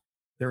we've got,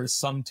 there is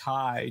some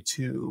tie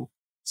to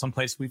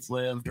someplace we've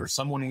lived or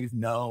someone we've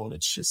known.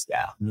 It's just,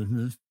 yeah.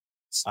 Mm-hmm.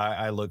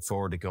 I look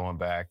forward to going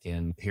back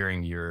and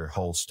hearing your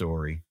whole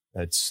story.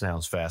 That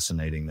sounds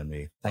fascinating to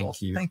me.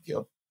 Thank you. Thank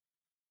you.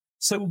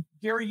 So,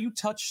 Gary, you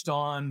touched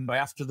on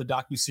after the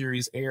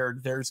docuseries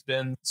aired, there's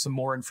been some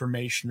more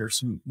information or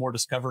some more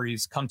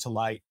discoveries come to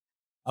light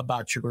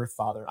about your birth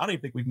father. I don't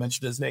even think we've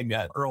mentioned his name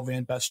yet, Earl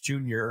Van Best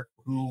Jr.,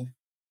 who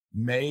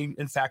may,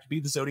 in fact,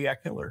 be the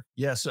Zodiac killer.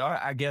 Yes,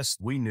 I guess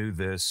we knew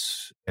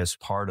this as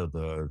part of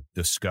the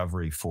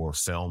discovery for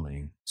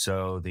filming.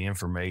 So the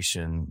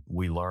information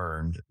we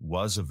learned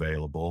was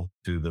available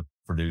to the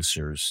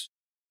producers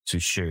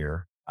to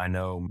share. I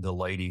know the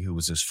lady who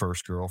was his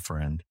first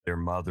girlfriend, their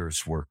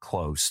mothers were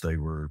close. They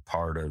were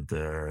part of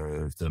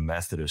the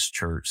Methodist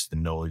church, the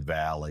Noe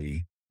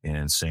Valley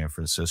in San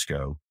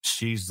Francisco.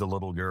 She's the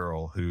little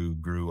girl who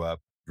grew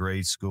up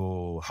grade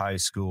school, high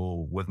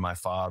school with my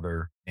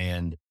father.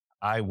 And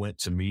I went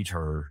to meet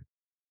her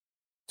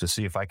to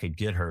see if I could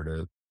get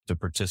her to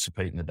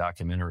participate in the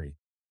documentary.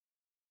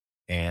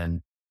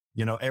 And,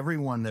 you know,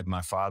 everyone that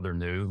my father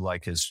knew,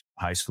 like his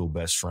high school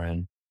best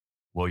friend,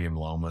 William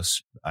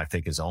Lomas, I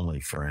think his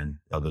only friend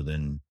other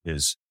than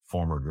his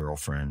former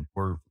girlfriend,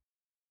 were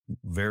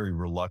very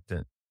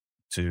reluctant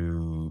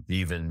to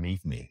even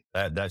meet me.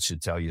 That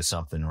should tell you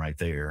something right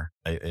there.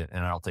 And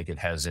I don't think it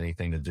has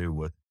anything to do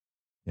with,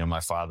 you know, my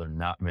father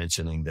not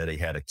mentioning that he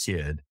had a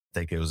kid. I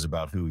think it was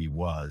about who he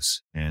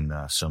was and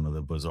some of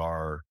the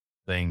bizarre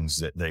things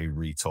that they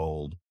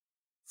retold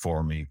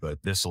for me. But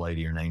this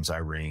lady, her name's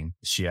Irene.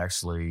 She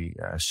actually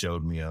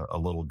showed me a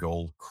little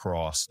gold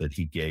cross that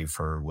he gave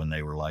her when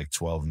they were like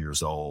 12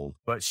 years old.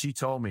 But she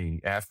told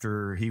me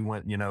after he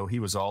went, you know, he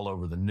was all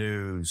over the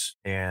news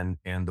and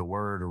the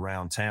word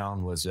around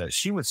town was that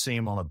she would see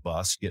him on a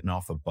bus, getting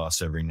off a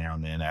bus every now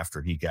and then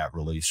after he got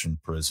released from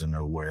prison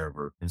or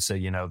wherever. And so,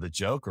 you know, the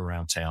joke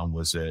around town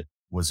was that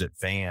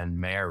Van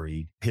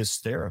married his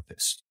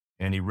therapist.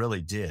 And he really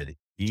did.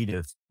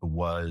 Edith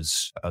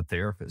was a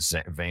therapist,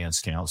 Van's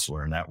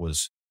counselor, and that was,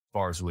 as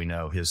far as we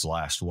know, his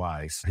last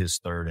wife, his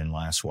third and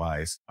last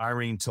wife.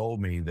 Irene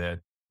told me that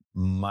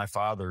my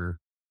father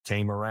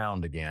came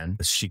around again.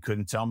 She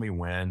couldn't tell me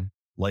when,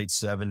 late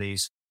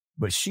 70s,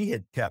 but she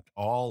had kept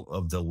all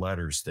of the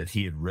letters that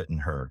he had written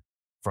her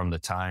from the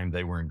time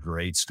they were in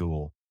grade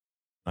school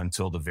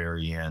until the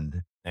very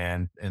end.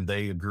 And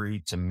they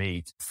agreed to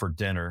meet for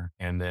dinner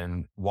and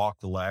then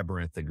walk the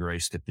labyrinth at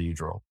Grace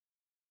Cathedral.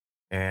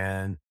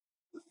 And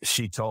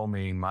she told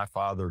me my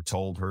father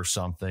told her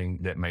something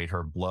that made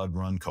her blood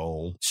run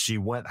cold. She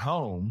went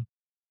home,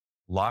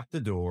 locked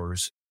the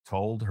doors,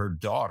 told her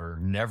daughter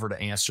never to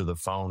answer the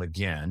phone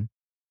again,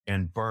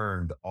 and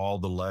burned all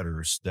the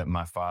letters that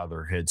my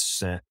father had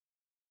sent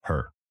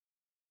her.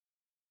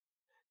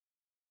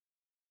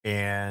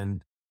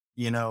 And,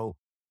 you know,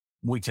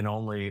 we can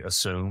only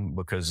assume,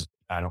 because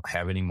I don't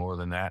have any more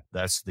than that.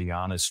 That's the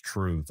honest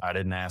truth. I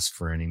didn't ask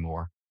for any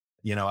more.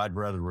 You know, I'd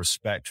rather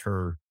respect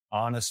her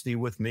honesty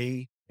with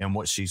me and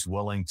what she's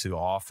willing to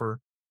offer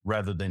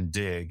rather than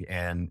dig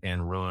and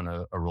ruin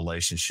a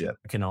relationship.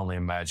 I can only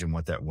imagine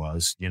what that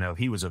was. You know,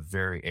 he was a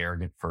very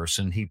arrogant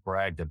person. He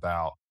bragged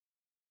about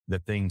the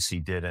things he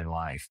did in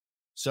life.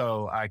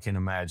 So I can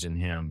imagine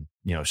him,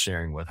 you know,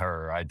 sharing with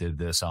her, I did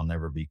this, I'll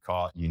never be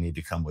caught. You need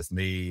to come with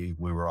me.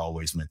 We were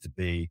always meant to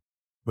be.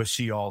 But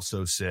she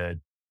also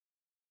said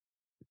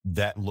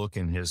that look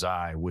in his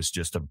eye was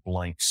just a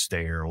blank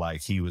stare,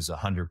 like he was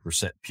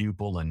 100%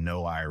 pupil and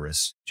no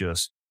iris,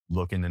 just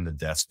looking in the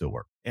death's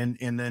door. And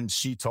then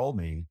she told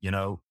me, you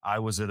know, I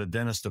was at a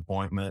dentist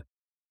appointment.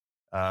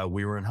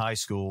 We were in high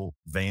school.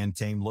 Van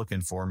came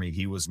looking for me.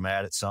 He was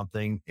mad at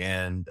something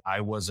and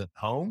I wasn't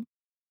home.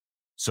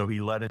 So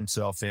he let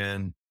himself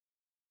in,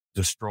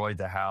 destroyed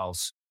the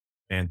house,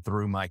 and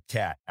threw my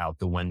cat out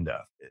the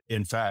window.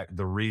 In fact,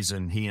 the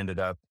reason he ended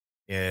up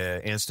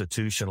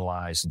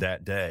institutionalized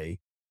that day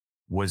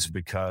was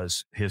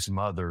because his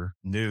mother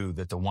knew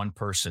that the one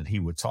person he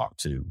would talk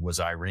to was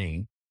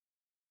Irene.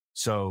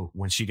 So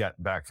when she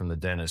got back from the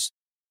dentist,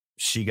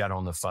 she got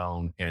on the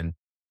phone and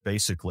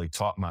basically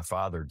talked my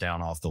father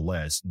down off the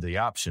ledge. The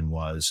option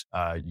was,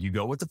 you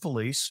go with the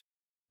police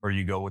or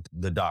you go with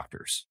the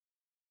doctors.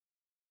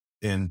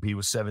 And he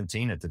was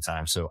 17 at the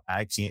time, so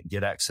I can't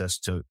get access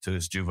to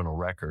his juvenile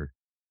record.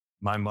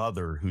 My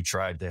mother, who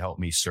tried to help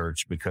me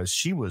search because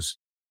she was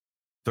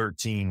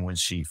 13 when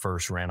she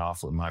first ran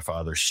off with my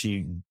father,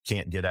 she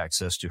can't get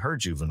access to her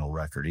juvenile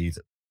record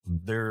either.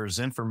 There's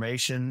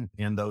information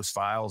in those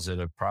files that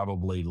have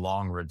probably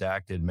long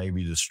redacted,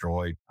 maybe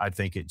destroyed. I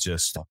think it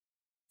just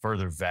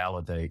further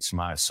validates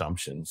my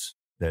assumptions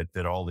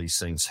that all these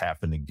things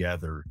happen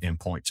together and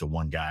point to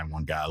one guy and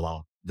one guy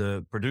alone.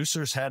 The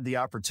producers had the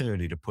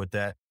opportunity to put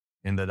that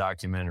in the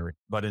documentary,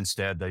 but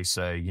instead they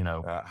say, you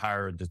know,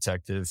 hire a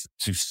detective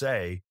to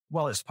say,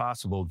 well, it's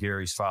possible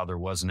Gary's father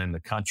wasn't in the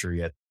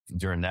country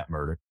during that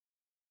murder.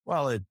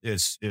 Well,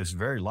 it's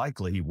very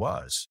likely he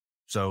was.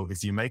 So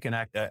if you make an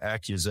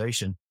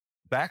accusation,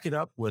 back it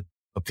up with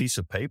a piece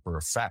of paper,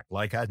 a fact,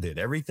 like I did.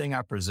 Everything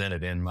I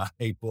presented in my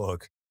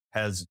book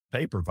has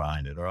paper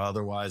behind it, or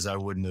otherwise I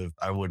wouldn't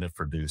have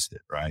produced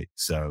it. Right.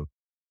 So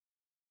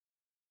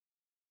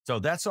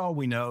that's all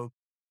we know.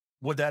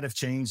 Would that have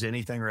changed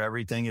anything or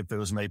everything if it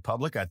was made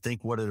public? I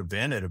think what it'd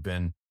have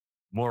been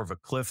more of a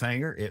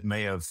cliffhanger. It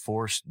may have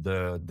forced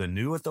the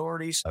new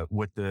authorities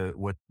with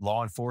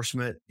law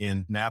enforcement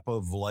in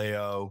Napa,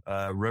 Vallejo,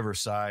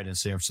 Riverside, and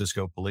San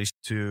Francisco police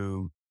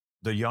to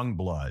the young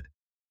blood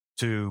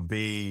to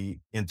be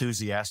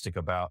enthusiastic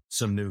about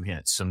some new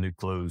hints, some new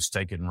clues,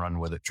 take it and run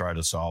with it, try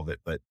to solve it.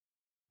 But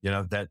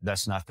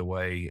that's not the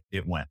way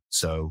it went.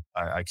 So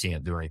I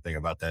can't do anything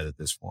about that at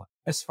this point.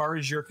 As far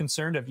as you're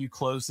concerned, have you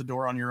closed the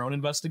door on your own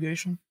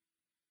investigation?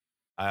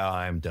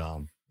 I am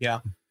done. Yeah.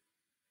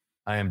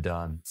 I am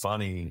done.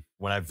 Funny,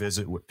 when I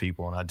visit with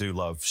people, and I do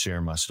love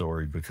sharing my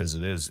story because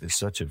it's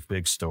such a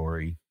big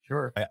story.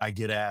 Sure. I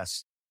get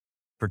asked,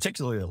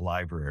 particularly at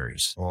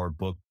libraries or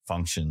book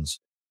functions,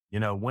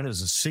 when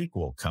is a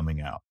sequel coming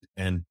out?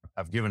 And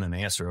I've given an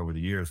answer over the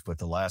years, but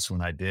the last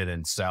one I did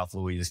in South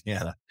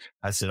Louisiana,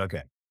 I said,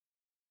 okay,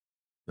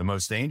 the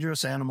most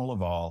dangerous animal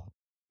of all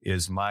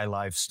is my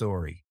life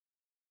story.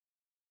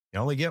 You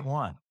only get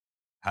one.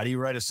 How do you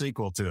write a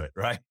sequel to it,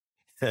 right?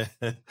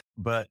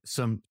 But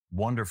some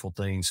wonderful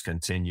things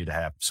continue to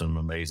happen. Some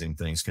amazing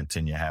things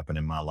continue to happen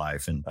in my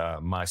life. And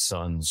my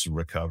son's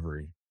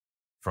recovery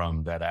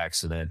from that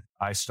accident.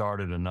 I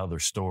started another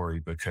story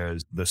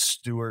because the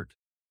Stewart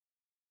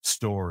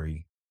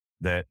story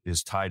that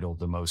is titled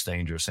The Most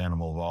Dangerous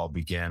Animal of All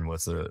began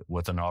with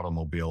an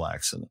automobile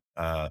accident,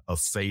 a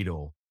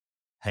fatal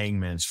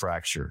hangman's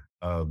fracture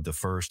of the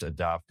first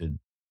adopted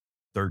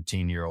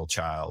 13-year-old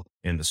child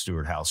in the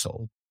Stewart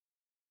household.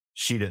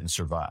 She didn't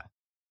survive.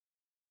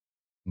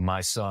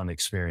 My son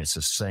experienced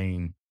the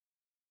same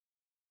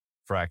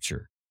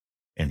fracture,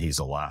 and he's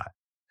alive.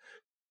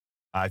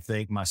 I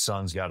think my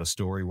son's got a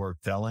story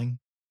worth telling.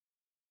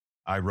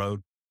 I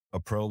wrote a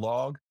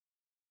prologue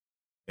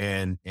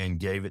and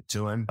gave it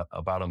to him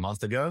about a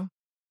month ago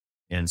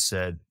and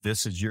said,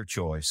 this is your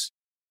choice.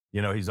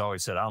 He's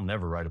always said, I'll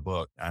never write a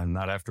book. I'm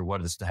not after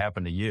what has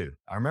happened to you.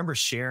 I remember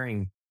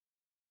sharing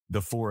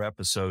the 4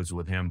 episodes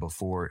with him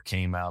before it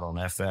came out on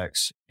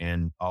FX,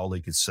 and all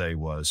he could say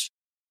was,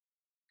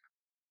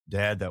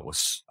 Dad, that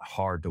was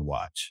hard to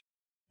watch.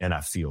 And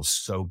I feel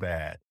so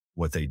bad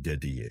what they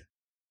did to you.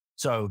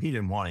 So he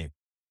didn't want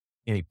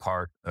any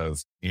part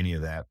of any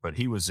of that, but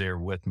he was there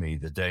with me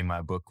the day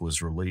my book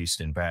was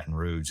released in Baton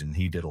Rouge. And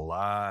he did a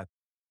lot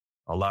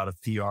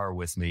of PR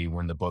with me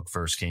when the book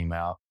first came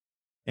out.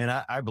 And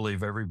I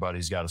believe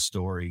everybody's got a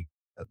story.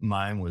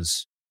 Mine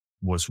was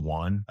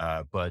one,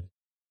 but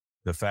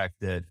the fact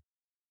that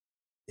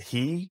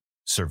he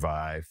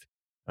survived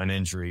an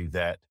injury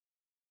that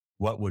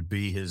what would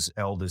be his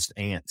eldest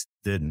aunt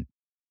didn't,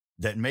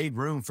 that made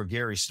room for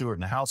Gary Stewart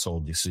in the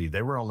household. You see,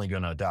 they were only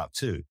going to adopt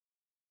 2.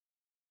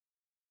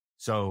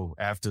 So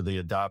after the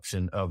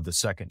adoption of the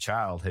second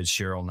child, had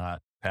Cheryl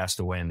not passed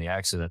away in the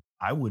accident,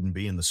 I wouldn't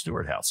be in the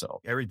Stewart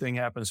household. Everything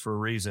happens for a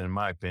reason, in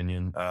my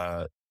opinion.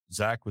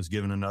 Zach was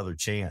given another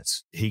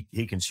chance. He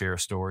can share a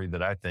story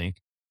that I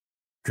think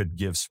could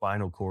give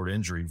spinal cord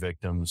injury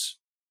victims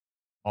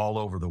all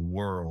over the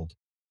world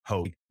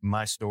hope.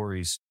 My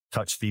stories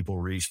touch people,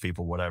 reach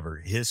people,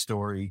 whatever. His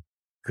story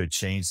could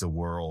change the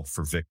world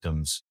for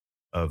victims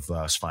of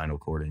spinal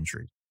cord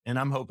injury. And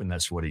I'm hoping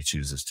that's what he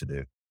chooses to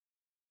do.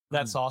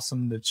 That's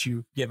awesome that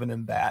you've given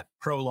him that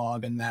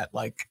prologue and that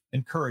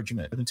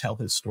encouragement to tell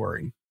his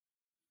story.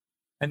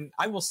 And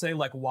I will say,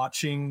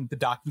 watching the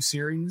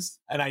docuseries,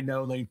 and I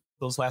know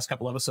those last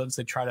couple episodes,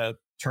 they try to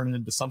turn it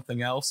into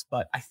something else,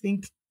 but I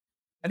think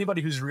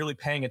anybody who's really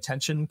paying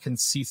attention can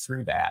see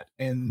through that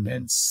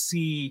and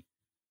see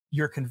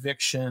your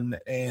conviction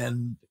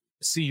and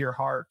see your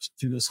heart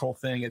through this whole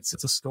thing. It's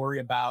a story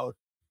about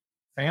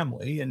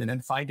family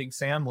and finding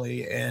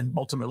family. And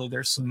ultimately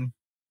there's some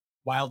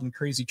wild and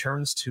crazy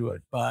turns to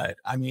it. But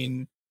I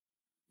mean,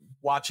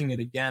 watching it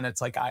again,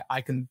 it's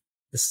I can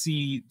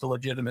see the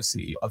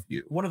legitimacy of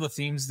you. One of the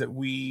themes that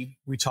we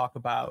talk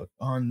about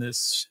on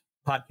this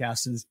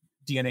podcast is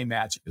DNA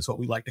magic, is what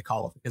we like to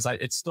call it, because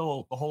it's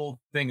still, the whole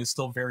thing is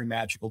still very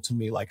magical to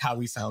me, how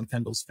we found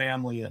Kendall's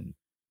family and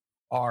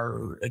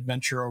our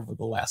adventure over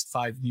the last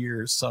 5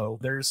 years. So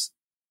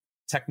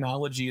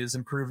technology is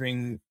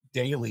improving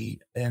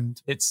daily,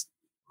 and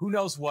who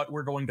knows what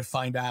we're going to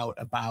find out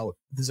about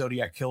the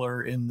Zodiac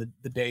killer in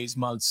the days,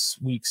 months,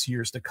 weeks,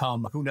 years to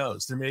come. Who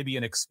knows? There may be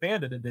an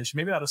expanded edition,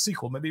 maybe not a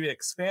sequel, maybe an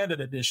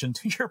expanded edition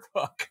to your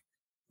book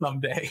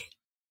someday.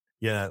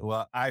 Yeah,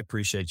 well, I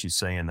appreciate you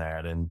saying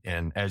that.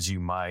 And as you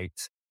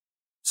might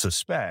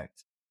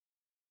suspect,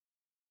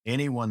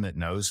 anyone that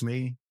knows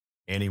me,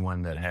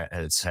 anyone that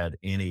has had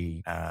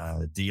any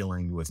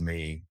dealing with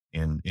me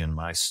in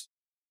my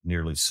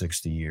nearly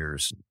 60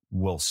 years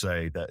will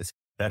say that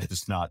that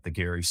is not the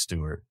Gary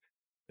Stewart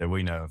that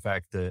we know. In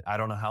fact, I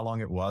don't know how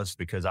long it was,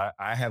 because I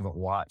haven't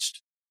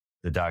watched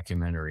the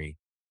documentary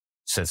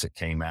since it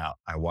came out.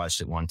 I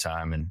watched it one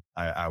time and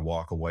I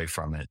walk away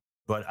from it.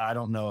 But I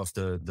don't know if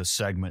the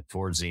segment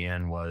towards the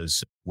end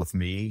was with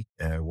me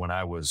when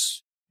I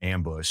was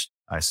ambushed,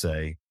 I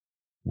say,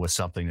 was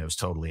something that was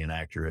totally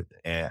inaccurate.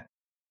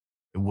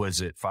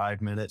 Was it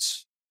 5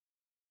 minutes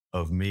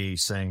of me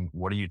saying,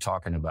 what are you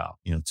talking about?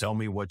 Tell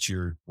me what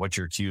you're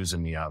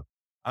accusing me of.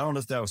 I don't know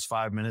if that was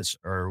 5 minutes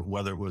or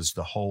whether it was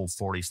the whole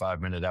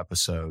 45-minute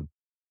episode.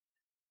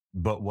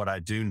 But what I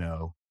do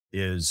know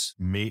is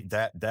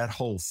that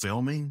whole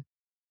filming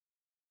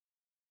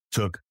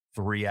took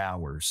 3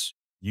 hours.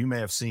 You may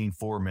have seen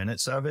 4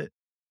 minutes of it.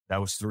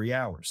 That was 3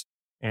 hours.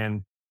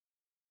 And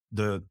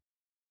the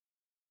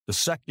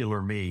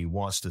secular me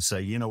wants to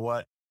say, you know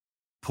what?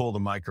 Pull the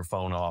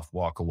microphone off,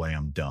 walk away.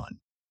 I'm done.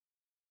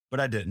 But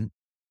I didn't.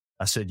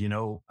 I said,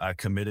 I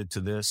committed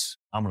to this.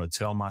 I'm going to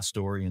tell my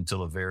story until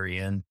the very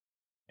end.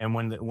 And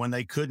when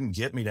they couldn't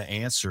get me to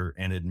answer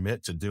and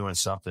admit to doing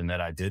something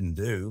that I didn't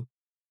do,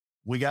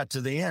 we got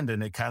to the end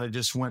and it kind of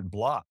just went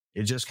blah.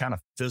 It just kind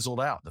of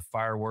fizzled out, the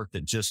firework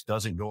that just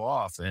doesn't go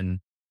off. And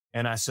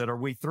I said, are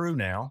we through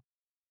now?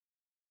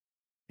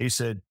 He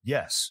said,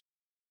 yes,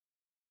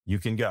 you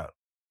can go.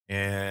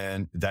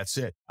 And that's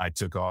it. I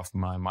took off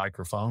my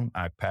microphone.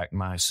 I packed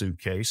my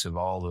suitcase of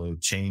all the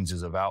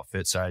changes of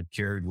outfits I'd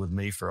carried with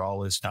me for all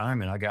this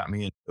time. And I got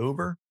me an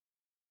Uber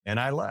and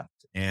I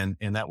left. And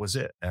that was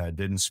it. I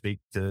didn't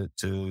speak to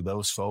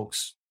those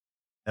folks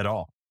at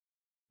all.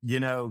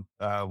 One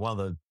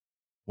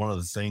of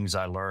the things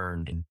I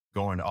learned in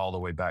going all the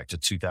way back to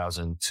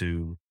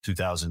 2002,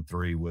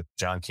 2003 with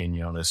John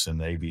Quinones and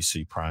the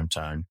ABC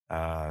Primetime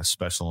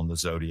special on the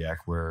Zodiac,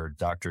 where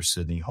Dr.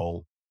 Sidney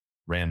Holt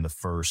ran the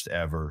first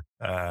ever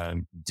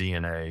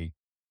DNA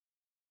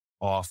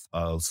off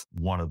of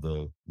one of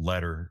the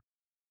letter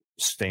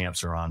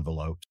stamps or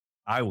envelopes.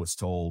 I was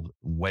told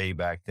way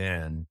back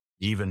then,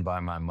 even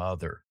by my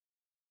mother,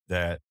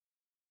 that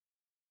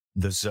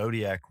the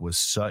Zodiac was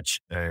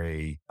such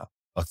a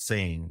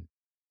thing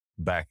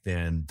back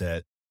then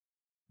that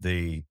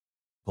the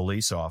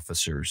police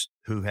officers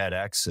who had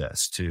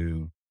access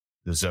to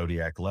the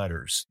Zodiac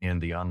letters in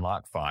the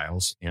unlocked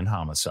files in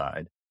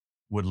homicide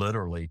would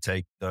literally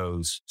take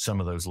some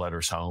of those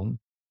letters home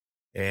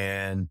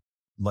and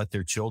let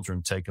their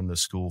children take them to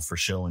school for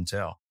show and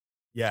tell.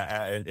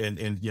 Yeah.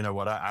 And you know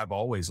what? I've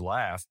always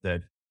laughed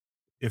that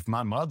if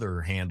my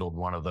mother handled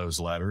one of those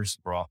letters,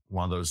 brought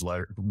one of those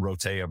letters,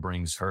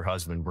 her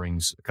husband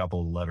brings a couple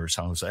of letters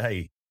home, say,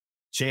 hey,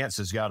 Chance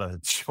has got a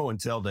show and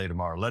tell day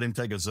tomorrow. Let him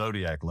take a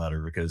Zodiac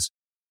letter because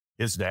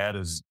his dad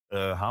is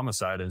a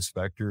homicide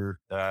inspector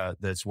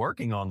that's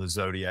working on the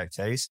Zodiac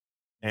case.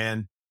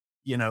 And,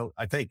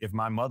 I think if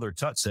my mother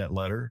touched that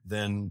letter,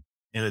 then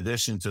in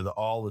addition to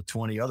all the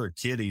 20 other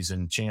kiddies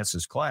in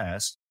Chance's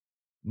class,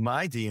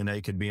 my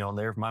DNA could be on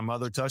there if my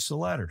mother touched the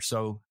letter.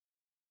 So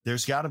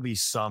there's got to be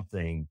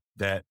something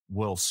that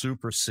will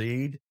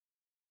supersede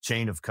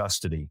chain of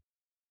custody.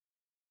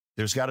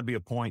 There's got to be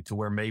a point to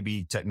where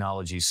maybe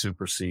technology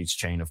supersedes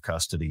chain of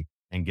custody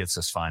and gets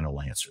us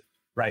final answer.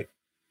 Right.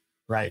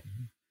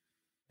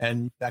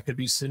 And that could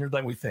be sooner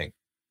than we think.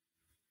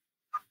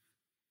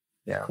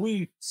 Yeah.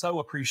 We so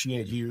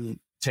appreciate you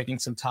taking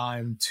some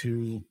time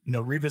to,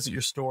 revisit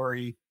your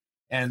story.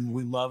 And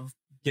we love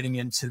getting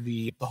into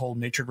the whole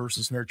nature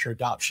versus nurture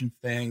adoption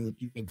thing.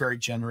 You've been very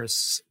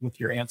generous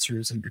with your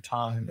answers and your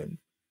time. And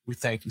we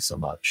thank you so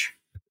much.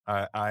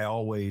 I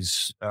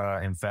always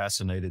am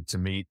fascinated to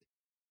meet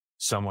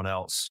someone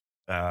else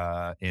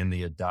in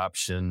the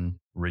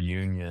adoption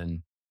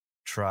reunion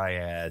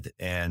triad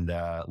and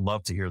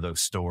love to hear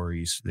those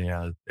stories.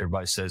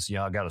 Everybody says,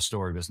 I got a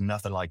story, but it's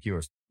nothing like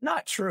yours.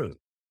 Not true.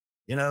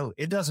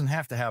 It doesn't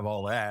have to have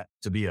all that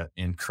to be an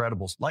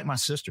incredible, like my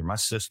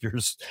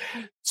sister's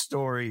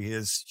story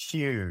is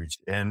huge.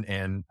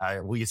 And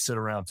we sit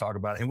around and talk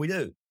about it, and we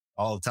do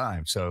all the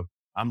time. So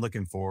I'm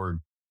looking forward,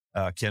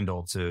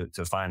 Kendall, to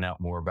find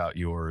out more about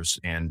yours.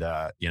 And,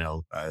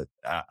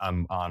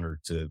 I'm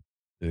honored to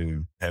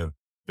have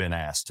been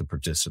asked to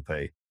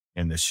participate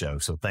in this show.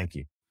 So thank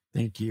you.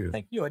 Thank you.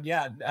 Thank you. And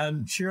yeah,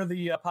 share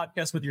the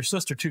podcast with your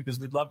sister too, because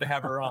we'd love to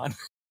have her on.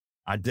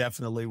 I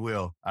definitely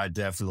will.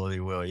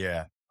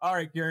 Yeah. All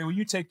right, Gary, well,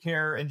 you take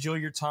care. Enjoy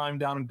your time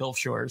down in Gulf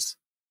Shores.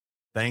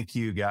 Thank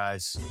you,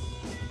 guys.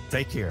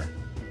 Take care.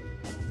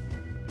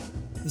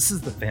 This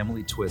is the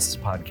Family Twists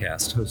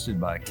podcast hosted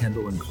by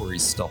Kendall and Corey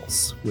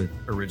Stultz with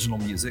original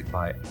music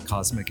by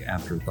Cosmic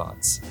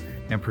Afterthoughts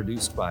and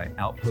produced by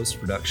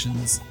Outpost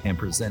Productions and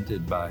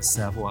presented by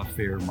Savoir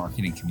Faire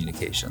Marketing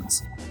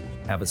Communications.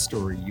 Have a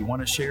story you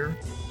want to share?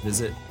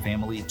 Visit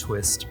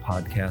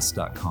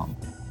familytwistpodcast.com.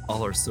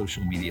 All our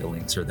social media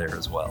links are there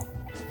as well.